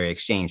monetary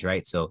exchange,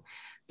 right? So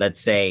let's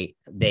say,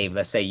 Dave,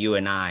 you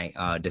and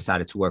I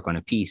decided to work on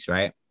a piece,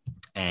 right?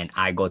 And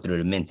I go through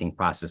the minting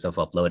process of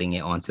uploading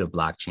it onto the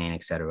blockchain,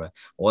 et cetera.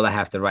 All I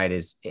have to write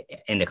is,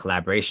 in the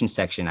collaboration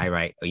section, I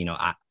write,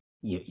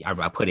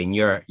 I put in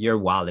your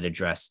wallet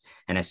address,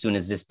 and as soon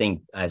as this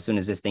thing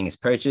is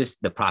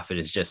purchased, the profit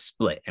is just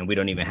split, and we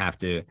don't even have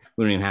to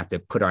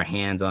put our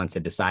hands on to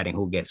deciding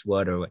who gets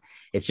what, or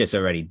it's just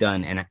already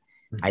done. And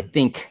I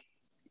think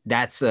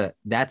that's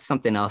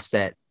something else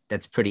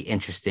that's pretty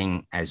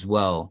interesting as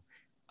well,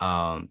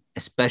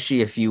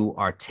 especially if you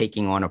are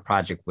taking on a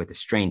project with a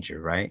stranger,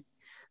 right?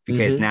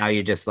 Because now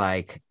you're just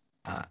like,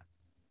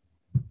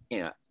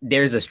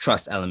 there's this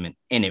trust element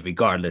in it,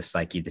 regardless,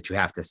 like that you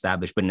have to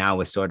establish. But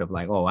now it's sort of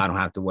like, oh, I don't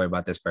have to worry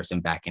about this person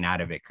backing out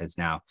of it, because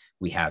now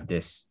we have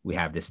this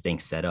thing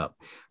set up,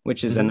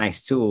 which is a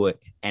nice tool,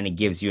 and it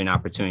gives you an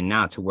opportunity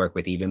now to work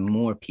with even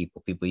more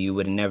people you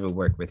would have never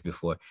worked with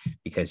before,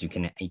 because you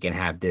can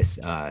have this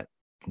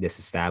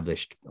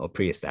established or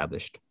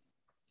pre-established.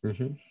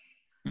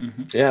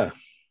 Yeah.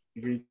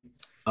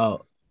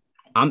 Oh,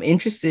 I'm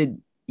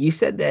interested. You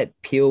said that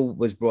Peel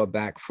was brought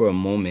back for a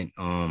moment.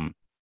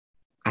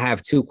 I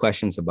have two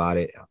questions about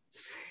it.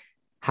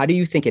 How do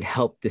you think it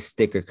helped the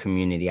sticker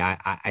community?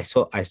 I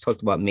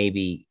talked about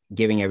maybe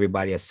giving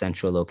everybody a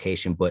central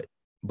location, but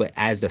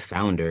as the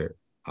founder,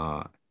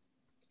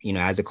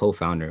 as a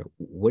co-founder,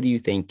 what do you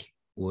think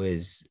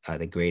was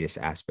the greatest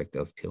aspect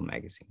of Peel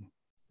Magazine?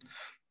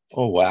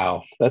 Oh,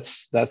 wow.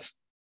 That's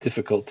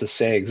difficult to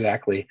say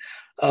exactly.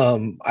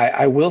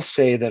 I will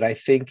say that I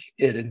think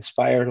it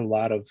inspired a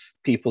lot of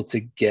people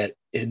to get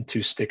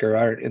into sticker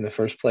art in the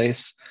first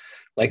place.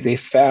 Like, they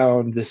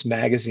found this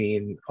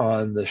magazine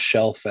on the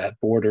shelf at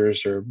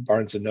Borders or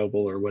Barnes and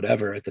Noble or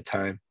whatever at the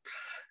time.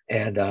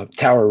 And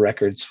Tower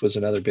Records was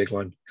another big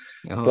one.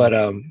 Oh. But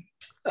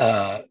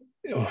RIP,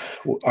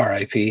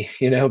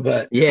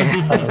 but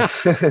yeah.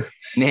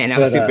 Man, I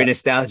was super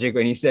nostalgic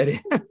when you said it.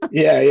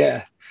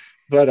 Yeah.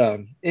 But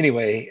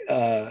anyway,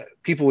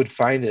 people would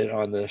find it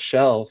on the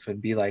shelf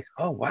and be like,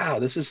 oh, wow,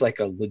 this is like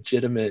a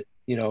legitimate,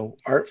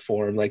 art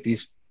form. Like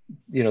these,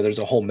 there's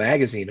a whole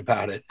magazine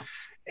about it.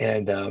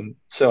 And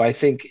so I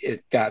think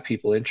it got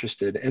people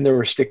interested. And there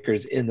were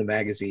stickers in the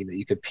magazine that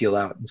you could peel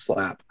out and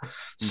slap.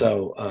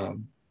 So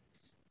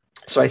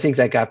I think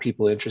that got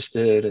people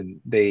interested, and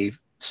they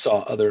saw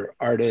other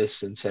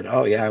artists and said,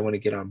 oh, yeah, I want to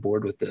get on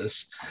board with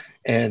this.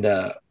 And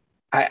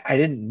I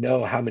didn't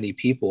know how many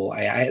people,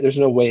 there's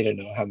no way to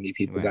know how many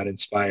people got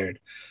inspired.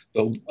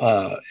 But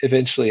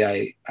eventually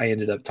I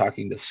ended up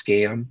talking to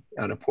Scam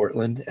out of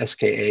Portland,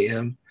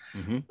 SKAM.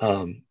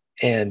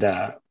 and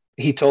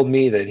he told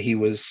me that it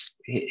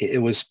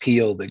was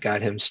Peel that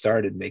got him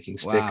started making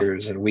Wow.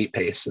 stickers and wheat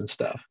paste and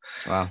stuff.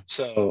 Wow.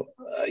 So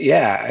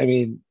yeah, I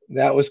mean,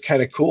 that was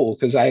kind of cool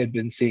because I had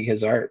been seeing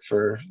his art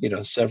for,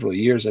 several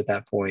years at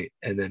that point.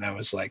 And then I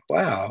was like,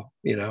 wow,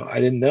 I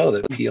didn't know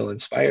that Peel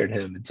inspired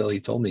him until he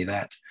told me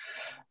that.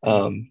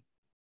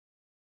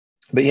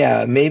 But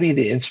yeah, maybe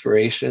the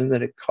inspiration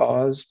that it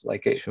caused,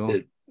 like Sure.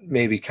 it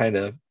maybe kind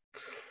of,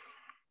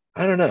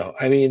 I don't know.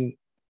 I mean,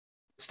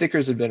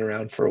 stickers have been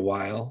around for a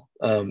while,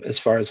 as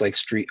far as like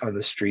street on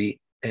the street.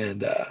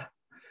 And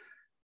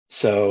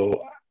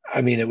so,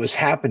 I mean, it was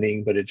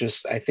happening, but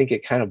I think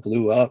it kind of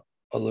blew up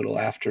a little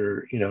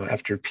after,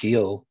 after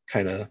Peel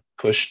kind of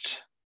pushed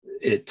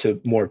it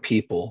to more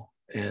people.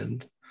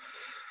 And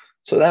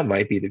so that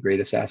might be the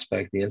greatest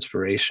aspect, the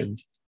inspiration.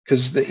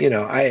 Because,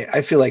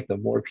 I feel like the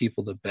more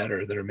people, the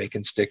better that are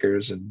making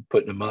stickers and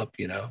putting them up,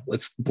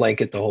 let's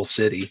blanket the whole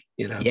city.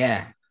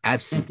 Yeah,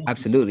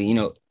 absolutely.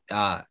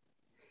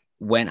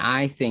 When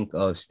I think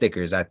of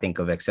stickers, I think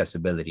of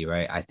accessibility,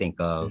 right? I think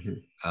of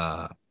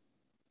Mm-hmm.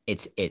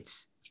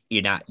 it's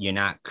you're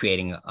not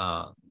creating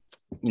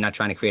you're not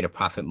trying to create a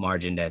profit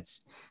margin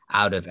that's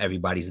out of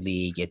everybody's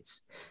league.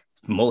 It's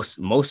most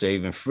are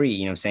even free.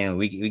 You know what I'm saying?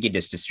 We could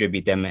just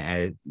distribute them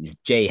as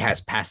Jay has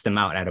passed them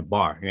out at a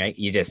bar, right?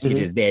 You're Mm-hmm.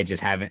 just there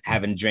just having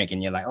a drink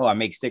and you're like, oh, I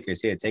make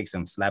stickers here, take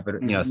some, slap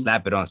it,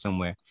 slap it on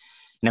somewhere.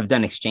 And I've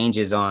done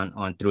exchanges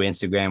on through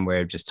Instagram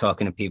where just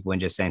talking to people and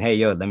just saying, hey,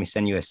 yo, let me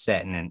send you a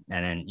set. And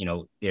then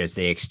there's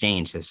the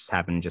exchange that's just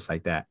happening just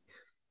like that.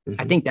 I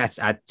Mm-hmm. think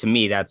to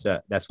me, that's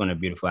one of the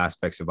beautiful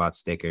aspects about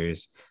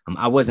stickers.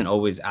 I wasn't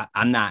always,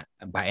 I'm not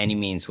by any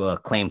means will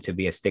claim to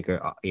be a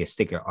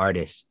sticker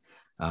artist.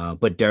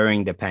 But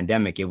during the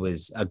pandemic, it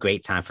was a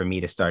great time for me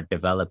to start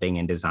developing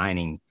and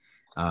designing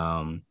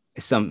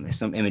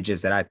some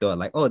images that I thought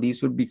like, oh,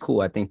 these would be cool.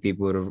 I think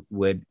people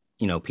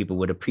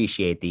would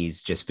appreciate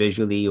these just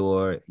visually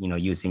or,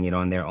 using it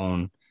on their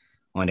own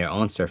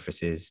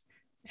surfaces.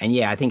 And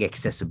yeah, I think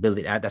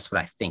accessibility, that's what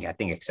I think. I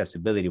think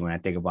accessibility when I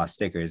think about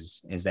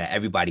stickers is that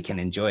everybody can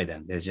enjoy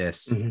them. There's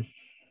just,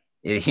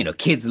 Mm-hmm.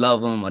 kids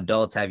love them,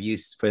 adults have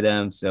use for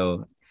them.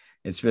 So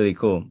it's really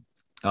cool.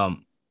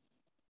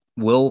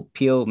 Will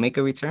Peel make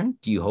a return?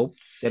 Do you hope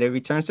that it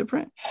returns to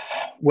print?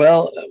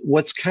 Well,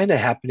 what's kind of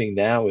happening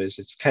now is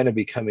it's kind of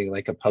becoming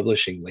like a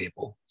publishing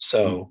label. Mm,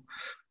 So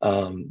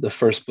the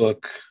first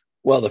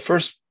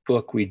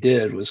book we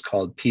did was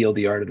called Peel,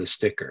 the Art of the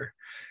Sticker.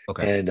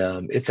 okay. And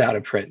it's out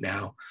of print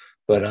now,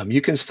 but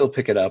you can still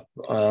pick it up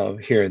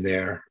here and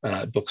there.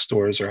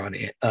 Bookstores or on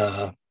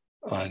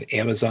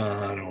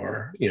Amazon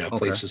or Okay.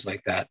 places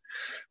like that.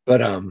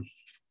 But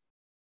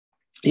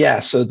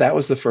yeah, so that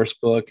was the first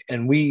book,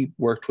 and we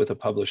worked with a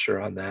publisher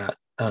on that.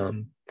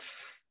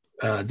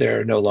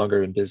 They're no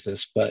longer in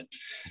business, but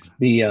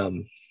the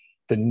um,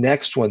 the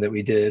next one that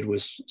we did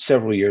was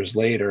several years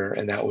later,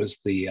 and that was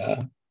the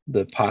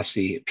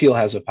Posse. Peel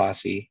Has a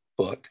Posse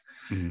book,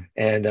 Mhm.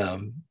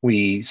 and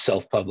we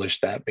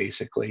self-published that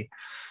basically.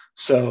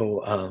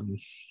 So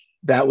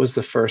that was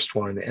the first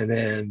one, and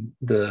then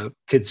the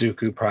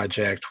Kidzuku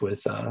project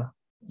with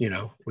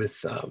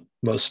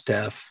Most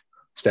Def,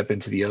 Step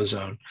Into the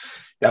Ozone.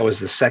 That was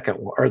the second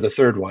one or the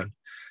third one,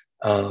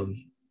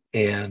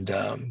 and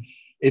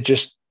it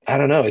just I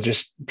don't know. It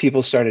just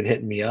people started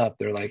hitting me up.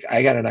 They're like,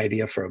 "I got an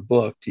idea for a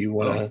book. Do you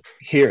want Oh, to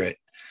hear it?"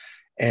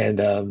 And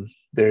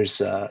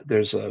there's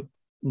a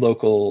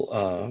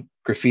local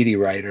graffiti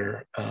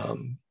writer,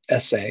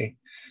 essay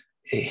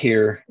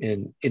here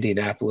in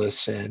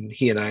Indianapolis, and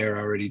he and I are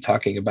already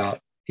talking about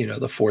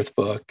the fourth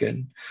book,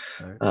 and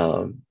right.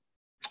 um,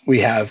 we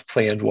have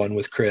planned one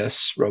with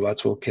Chris.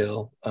 Robots Will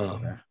Kill.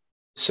 Okay.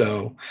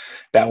 So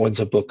that one's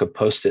a book of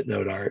post-it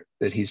note art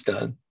that he's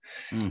done,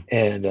 Mm.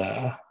 and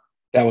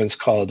that one's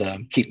called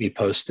 "Keep Me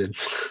Posted."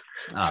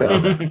 I So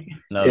love it.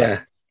 Love it.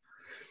 yeah,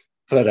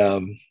 but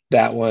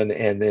that one,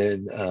 and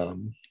then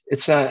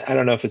it's not. I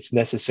don't know if it's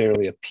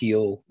necessarily a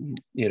Peel,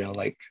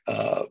 like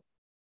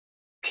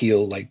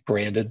Peel like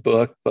branded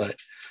book, but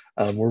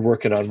we're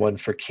working on one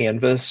for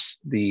Canvas,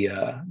 the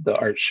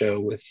art show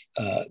with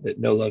that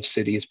No Love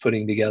City is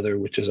putting together,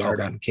 which is art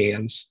Okay. on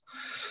cans.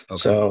 Okay.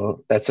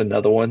 So that's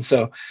another one.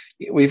 So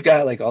we've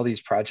got like all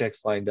these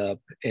projects lined up,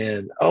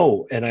 and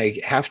and I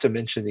have to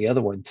mention the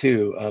other one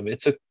too.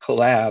 It's a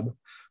collab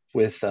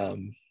with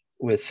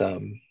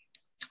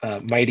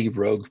Mighty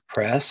Rogue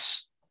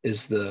Press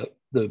is the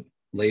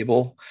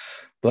label,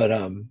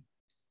 but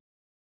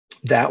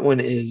that one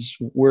is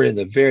we're in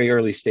the very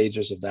early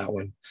stages of that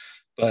one,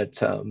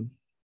 but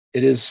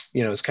it is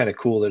it's kind of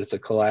cool that it's a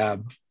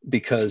collab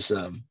because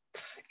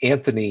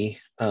Anthony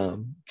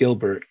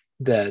Gilbert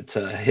that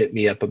hit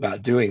me up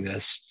about doing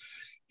this,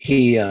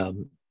 he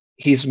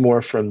he's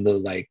more from the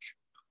like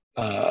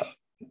uh,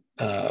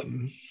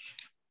 um,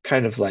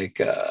 kind of like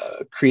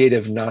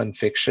creative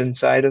nonfiction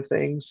side of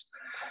things.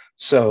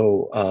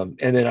 So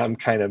and then I'm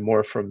kind of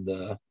more from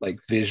the like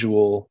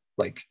visual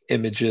like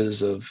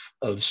images of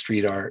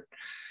street art,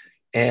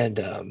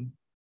 and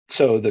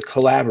so the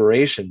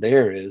collaboration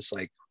there is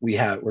like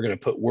we're going to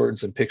put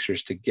words and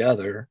pictures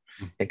together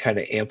and kind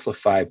of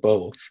amplify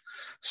both.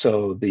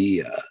 So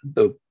the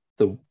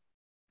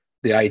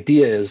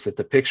idea is that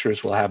the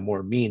pictures will have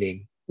more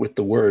meaning with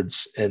the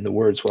words, and the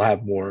words will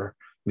have more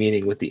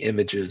meaning with the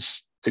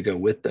images to go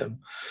with them.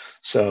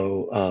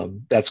 So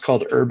that's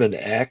called Urban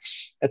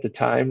X at the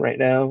time. Right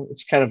now,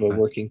 it's kind of a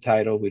working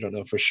title. We don't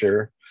know for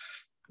sure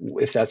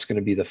if that's going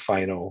to be the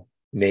final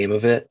name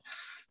of it,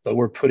 but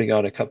we're putting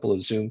on a couple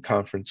of Zoom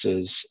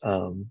conferences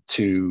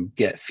to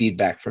get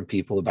feedback from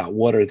people about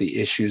what are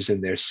the issues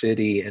in their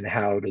city and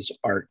how does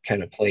art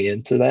kind of play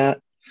into that.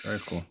 Very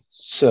cool.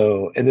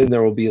 So, and then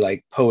there will be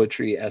like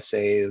poetry,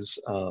 essays,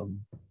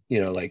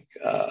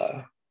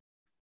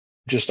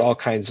 just all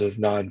kinds of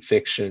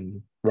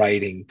nonfiction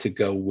writing to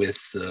go with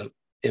the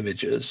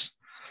images.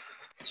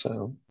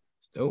 So,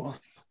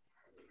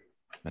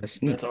 that's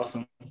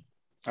awesome.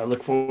 I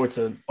look forward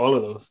to all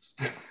of those.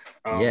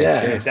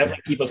 Definitely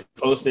keep us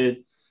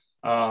posted.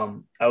 I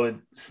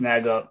would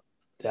snag up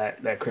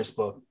that Chris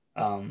book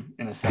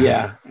in a second.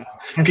 Yeah,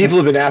 people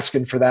have been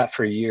asking for that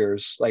for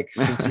years. Like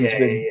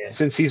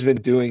since he's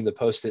been doing the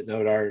Post-it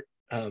note art,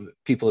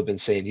 people have been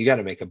saying you got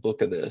to make a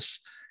book of this,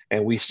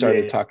 and we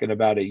started talking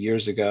about it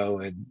years ago,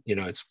 and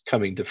it's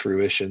coming to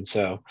fruition.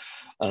 So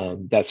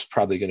that's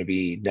probably going to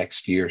be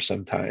next year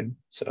sometime.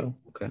 So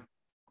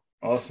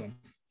awesome.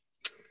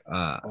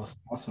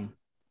 Awesome.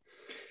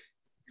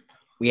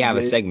 We have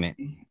a segment.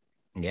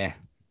 Yeah.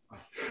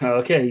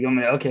 Okay. You want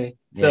me? Okay.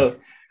 Yeah.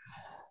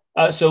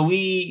 So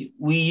we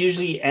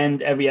usually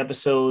end every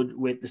episode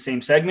with the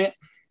same segment,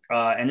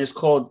 and it's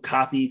called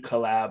Copy,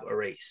 Collab,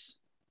 Erase.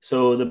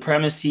 So the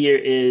premise here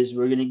is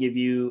we're going to give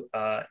you,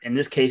 in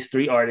this case,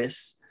 3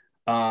 artists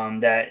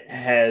that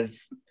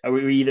are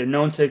either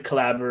known to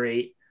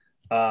collaborate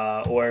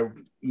or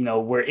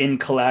we're in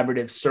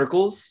collaborative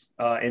circles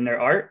in their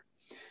art,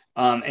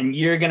 and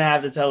you're going to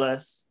have to tell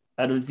us,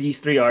 out of these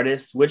 3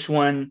 artists, which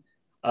one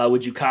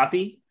would you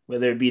copy,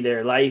 whether it be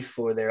their life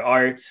or their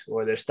art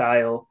or their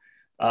style,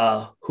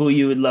 who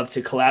you would love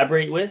to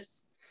collaborate with,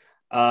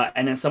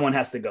 and then someone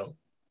has to go.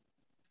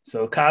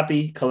 So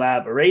copy,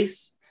 collab,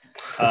 erase.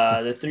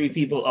 The 3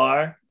 people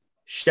are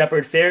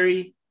Shepard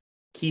Fairey,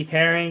 Keith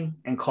Haring,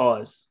 and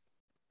Cause.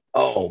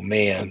 Oh,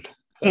 man.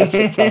 That's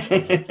a tough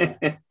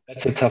one.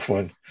 That's a tough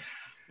one.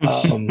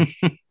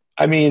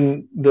 I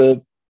mean,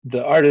 the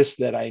artist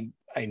that I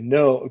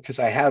know, because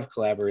I have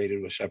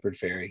collaborated with Shepard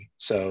Fairey.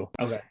 So,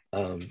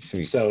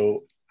 Sweet.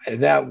 So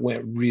that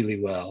went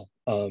really well.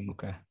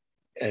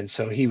 And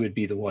so he would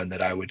be the one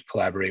that I would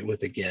collaborate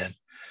with again.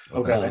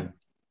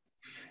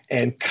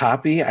 And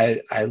copy,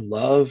 I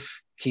love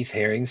Keith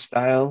Haring's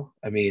style.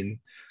 I mean,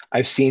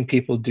 I've seen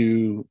people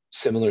do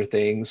similar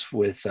things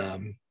with,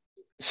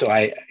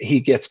 he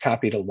gets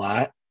copied a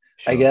lot,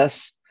 I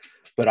guess,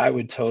 but I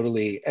would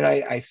totally, and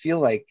I feel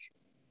like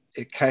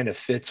it kind of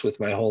fits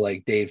with my whole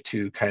like Dave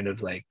 2 kind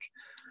of like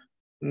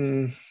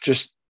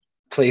just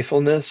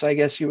playfulness, I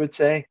guess you would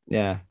say.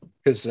 Yeah.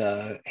 Because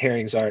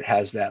Haring's art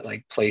has that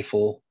like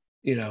playful,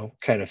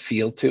 kind of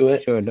feel to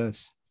it. Sure it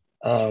does.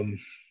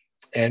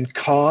 And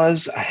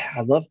Cause,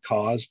 I love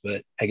Cause,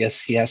 but I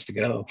guess he has to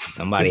go.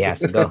 Somebody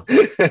has to go.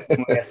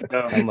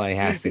 Somebody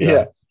has to go.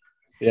 Yeah.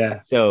 Yeah.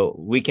 So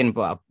we can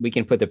put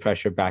the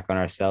pressure back on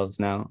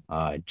ourselves now.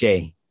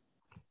 Jay,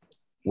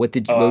 what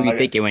were you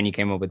thinking when you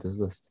came up with this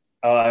list?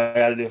 Oh, I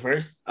got to do it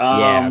first?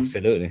 Yeah,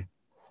 absolutely.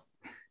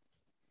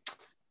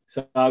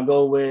 So I'll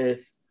go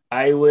with,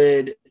 I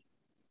would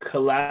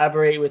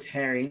collaborate with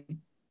Haring.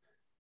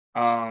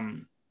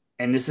 And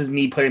this is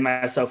me putting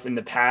myself in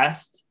the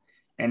past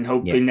and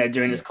hoping that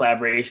during this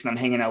collaboration, I'm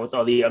hanging out with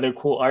all the other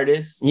cool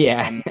artists.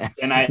 Yeah.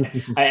 And I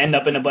end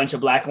up in a bunch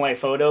of black and white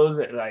photos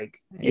that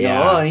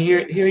and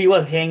here he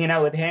was hanging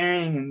out with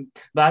Haring and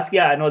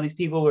Basquiat, and all these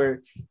people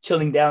were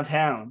chilling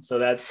downtown. So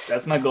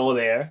that's my goal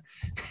there.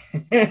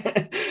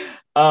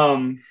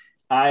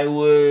 I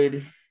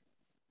would,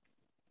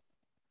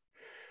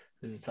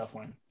 this is a tough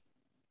one.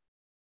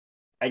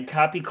 I'd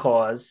copy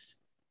Cause,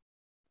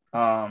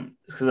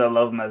 because I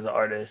love him as an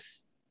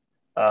artist.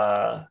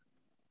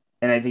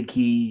 And I think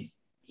he's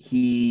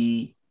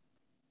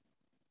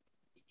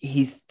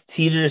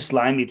teetered this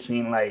line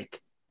between,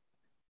 like,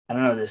 I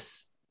don't know,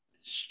 this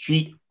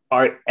street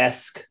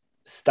art-esque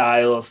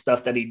style of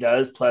stuff that he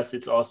does, plus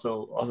it's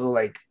also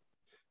like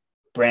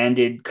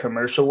branded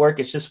commercial work.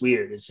 It's just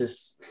weird. It's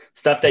just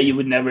stuff that you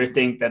would never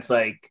think that's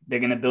like they're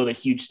gonna build a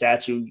huge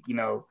statue,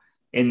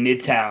 in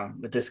Midtown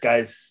with this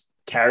guy's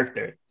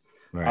character.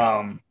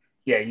 Right.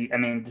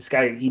 This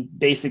guy, he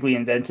basically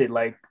invented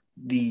like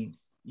the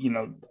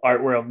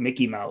art world of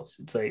Mickey Mouse.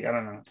 It's like, I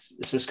don't know, it's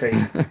just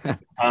crazy.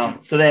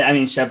 So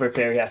then Shepard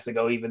Fairey has to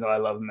go, even though I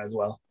love him as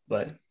well,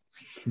 but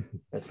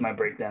that's my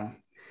breakdown.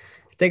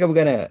 I think I'm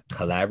gonna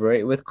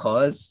collaborate with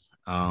Cause.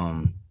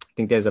 I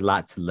think there's a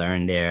lot to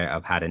learn there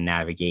of how to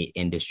navigate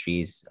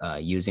industries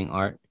using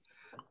art.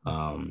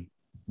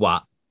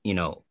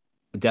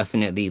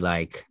 Definitely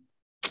like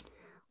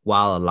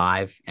while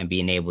alive and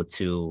being able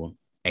to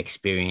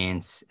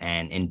experience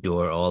and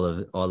endure all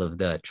of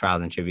the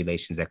trials and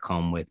tribulations that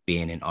come with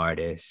being an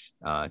artist,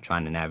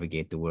 trying to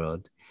navigate the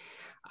world.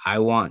 I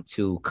want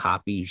to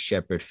copy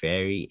Shepard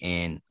Fairey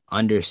in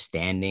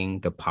understanding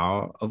the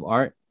power of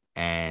art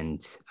and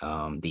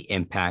the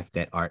impact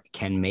that art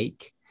can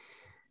make.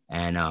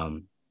 And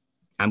I'm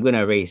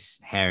gonna erase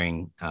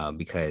Herring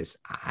because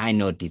I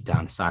know deep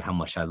down inside how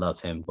much I love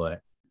him,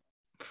 but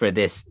for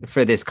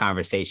this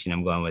conversation,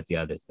 I'm going with the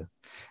other two.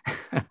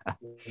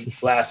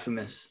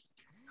 Blasphemous.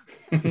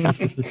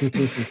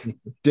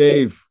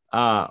 Dave,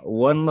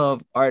 One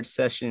Love Art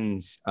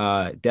Sessions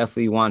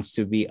definitely wants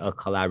to be a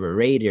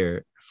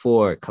collaborator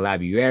for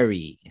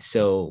Collabuary.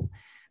 So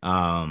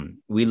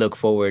we look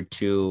forward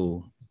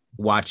to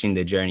watching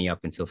the journey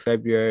up until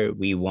February.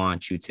 We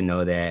want you to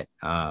know that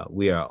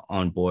we are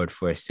on board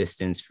for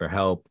assistance, for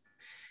help,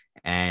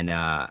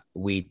 and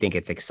we think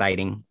it's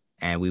exciting.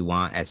 And we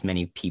want as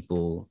many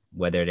people,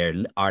 whether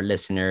they're our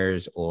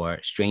listeners or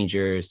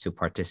strangers, to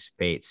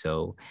participate.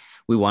 So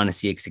we want to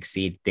see it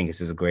succeed. Think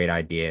this is a great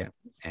idea.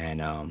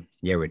 And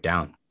yeah, we're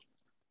down.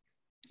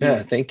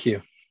 Yeah, thank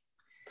you.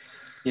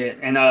 Yeah,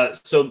 and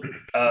so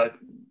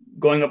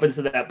going up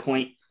into that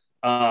point,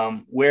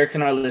 where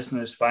can our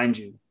listeners find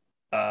you?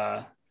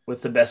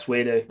 What's the best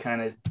way to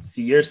kind of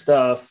see your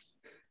stuff,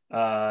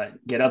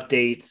 get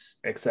updates,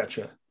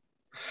 etc.?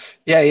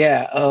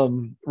 Yeah.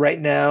 Right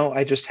now,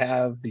 I just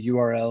have the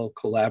URL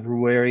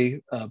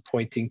Collabuary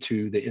pointing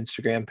to the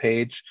Instagram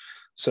page,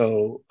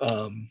 so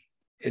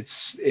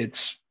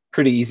it's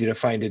pretty easy to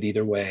find it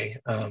either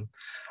way.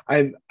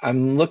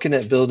 I'm looking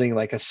at building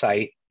like a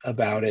site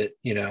about it,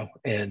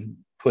 and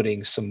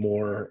putting some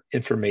more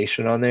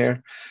information on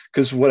there,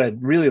 because what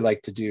I'd really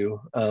like to do,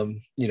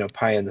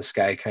 pie in the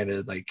sky kind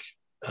of like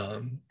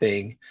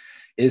thing,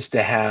 is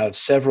to have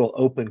several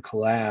open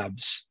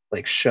collabs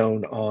like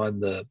shown on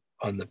the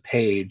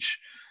page,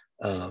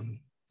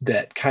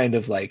 that kind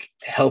of like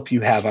help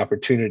you have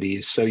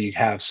opportunities, so you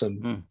have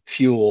some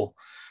fuel.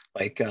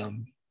 Like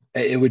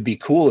it would be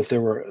cool if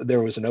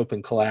there was an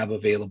open collab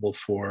available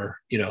for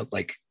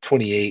like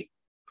 28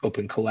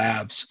 open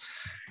collabs,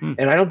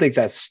 and I don't think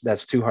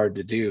that's too hard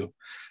to do.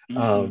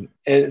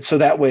 And so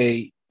that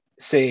way,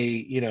 say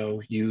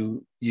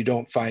you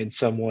don't find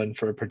someone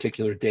for a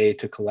particular day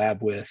to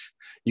collab with,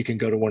 you can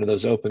go to one of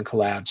those open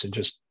collabs and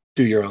just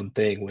do your own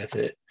thing with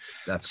it.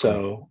 That's so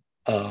cool.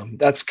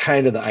 That's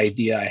kind of the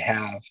idea I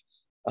have.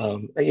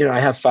 I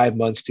have 5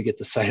 months to get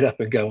the site up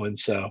and going,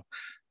 so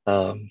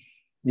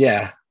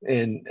yeah,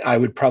 and I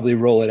would probably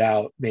roll it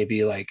out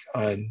maybe like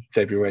on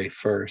February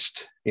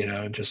 1st,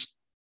 and just,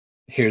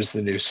 here's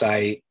the new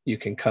site, you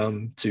can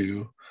come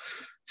to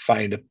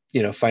find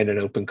an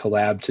open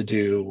collab to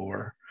do,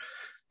 or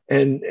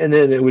and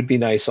then it would be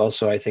nice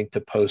also, I think, to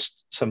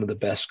post some of the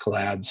best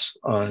collabs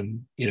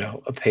on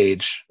a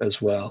page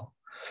as well.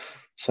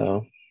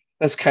 So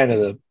that's kind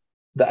of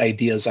the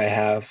ideas I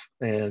have,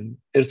 and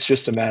it's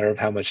just a matter of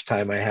how much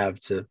time I have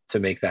to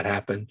make that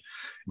happen.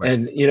 Right.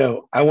 And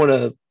I want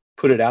to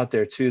put it out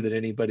there too, that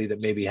anybody that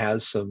maybe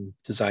has some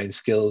design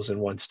skills and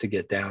wants to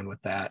get down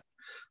with that,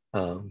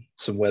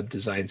 some web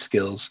design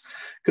skills,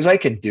 because I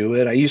can do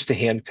it. I used to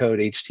hand code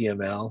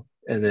HTML,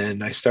 and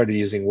then I started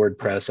using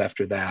WordPress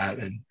after that,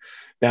 and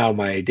now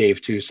my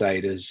Dave 2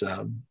 site is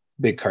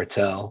Big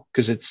Cartel,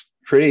 because it's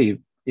pretty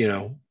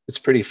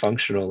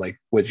functional, like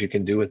what you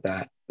can do with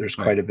that. There's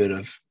quite a bit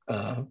of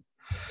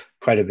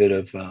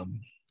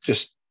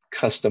just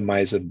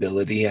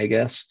customizability, I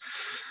guess.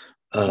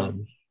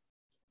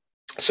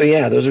 So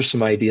yeah, those are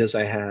some ideas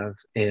I have,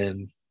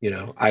 and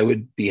I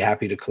would be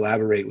happy to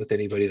collaborate with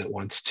anybody that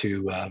wants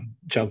to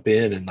jump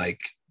in and like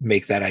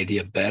make that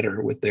idea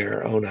better with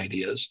their own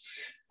ideas.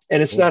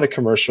 And it's not a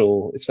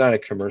commercial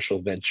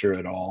venture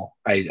at all.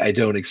 I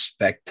don't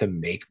expect to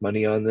make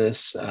money on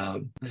this.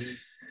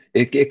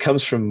 It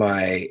comes from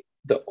my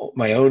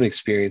own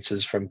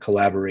experiences from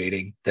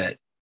collaborating that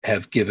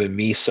have given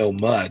me so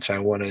much. I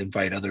want to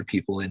invite other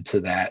people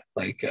into that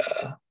like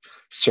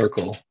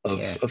circle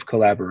of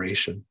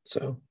collaboration.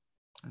 So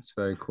that's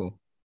very cool.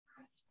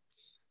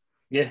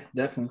 Yeah,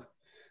 definitely.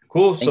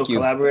 Cool. So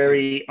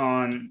Collabuary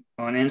on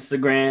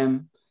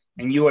Instagram,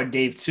 and you are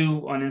Dave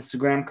 2 on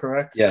Instagram,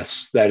 correct?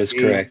 Yes, that is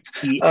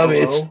correct.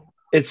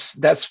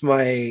 That's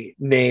my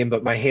name,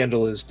 but my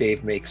handle is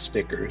Dave Makes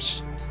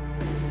Stickers.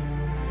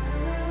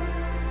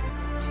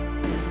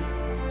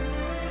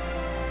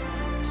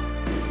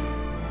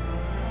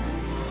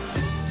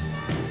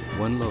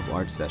 One Love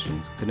Art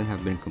Sessions couldn't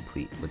have been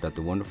complete without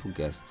the wonderful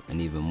guests, and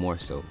even more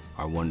so,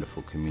 our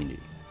wonderful community.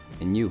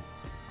 And you,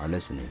 our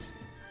listeners.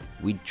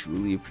 We'd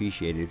truly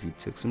appreciate it if you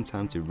took some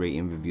time to rate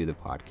and review the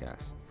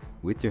podcast.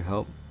 With your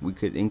help, we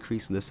could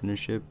increase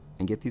listenership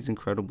and get these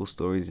incredible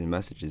stories and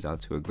messages out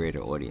to a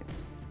greater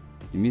audience.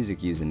 The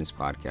music used in this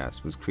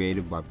podcast was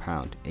created by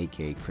Pound,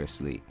 aka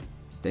Chris Lee.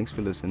 Thanks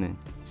for listening.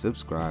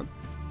 Subscribe.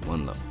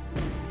 One love.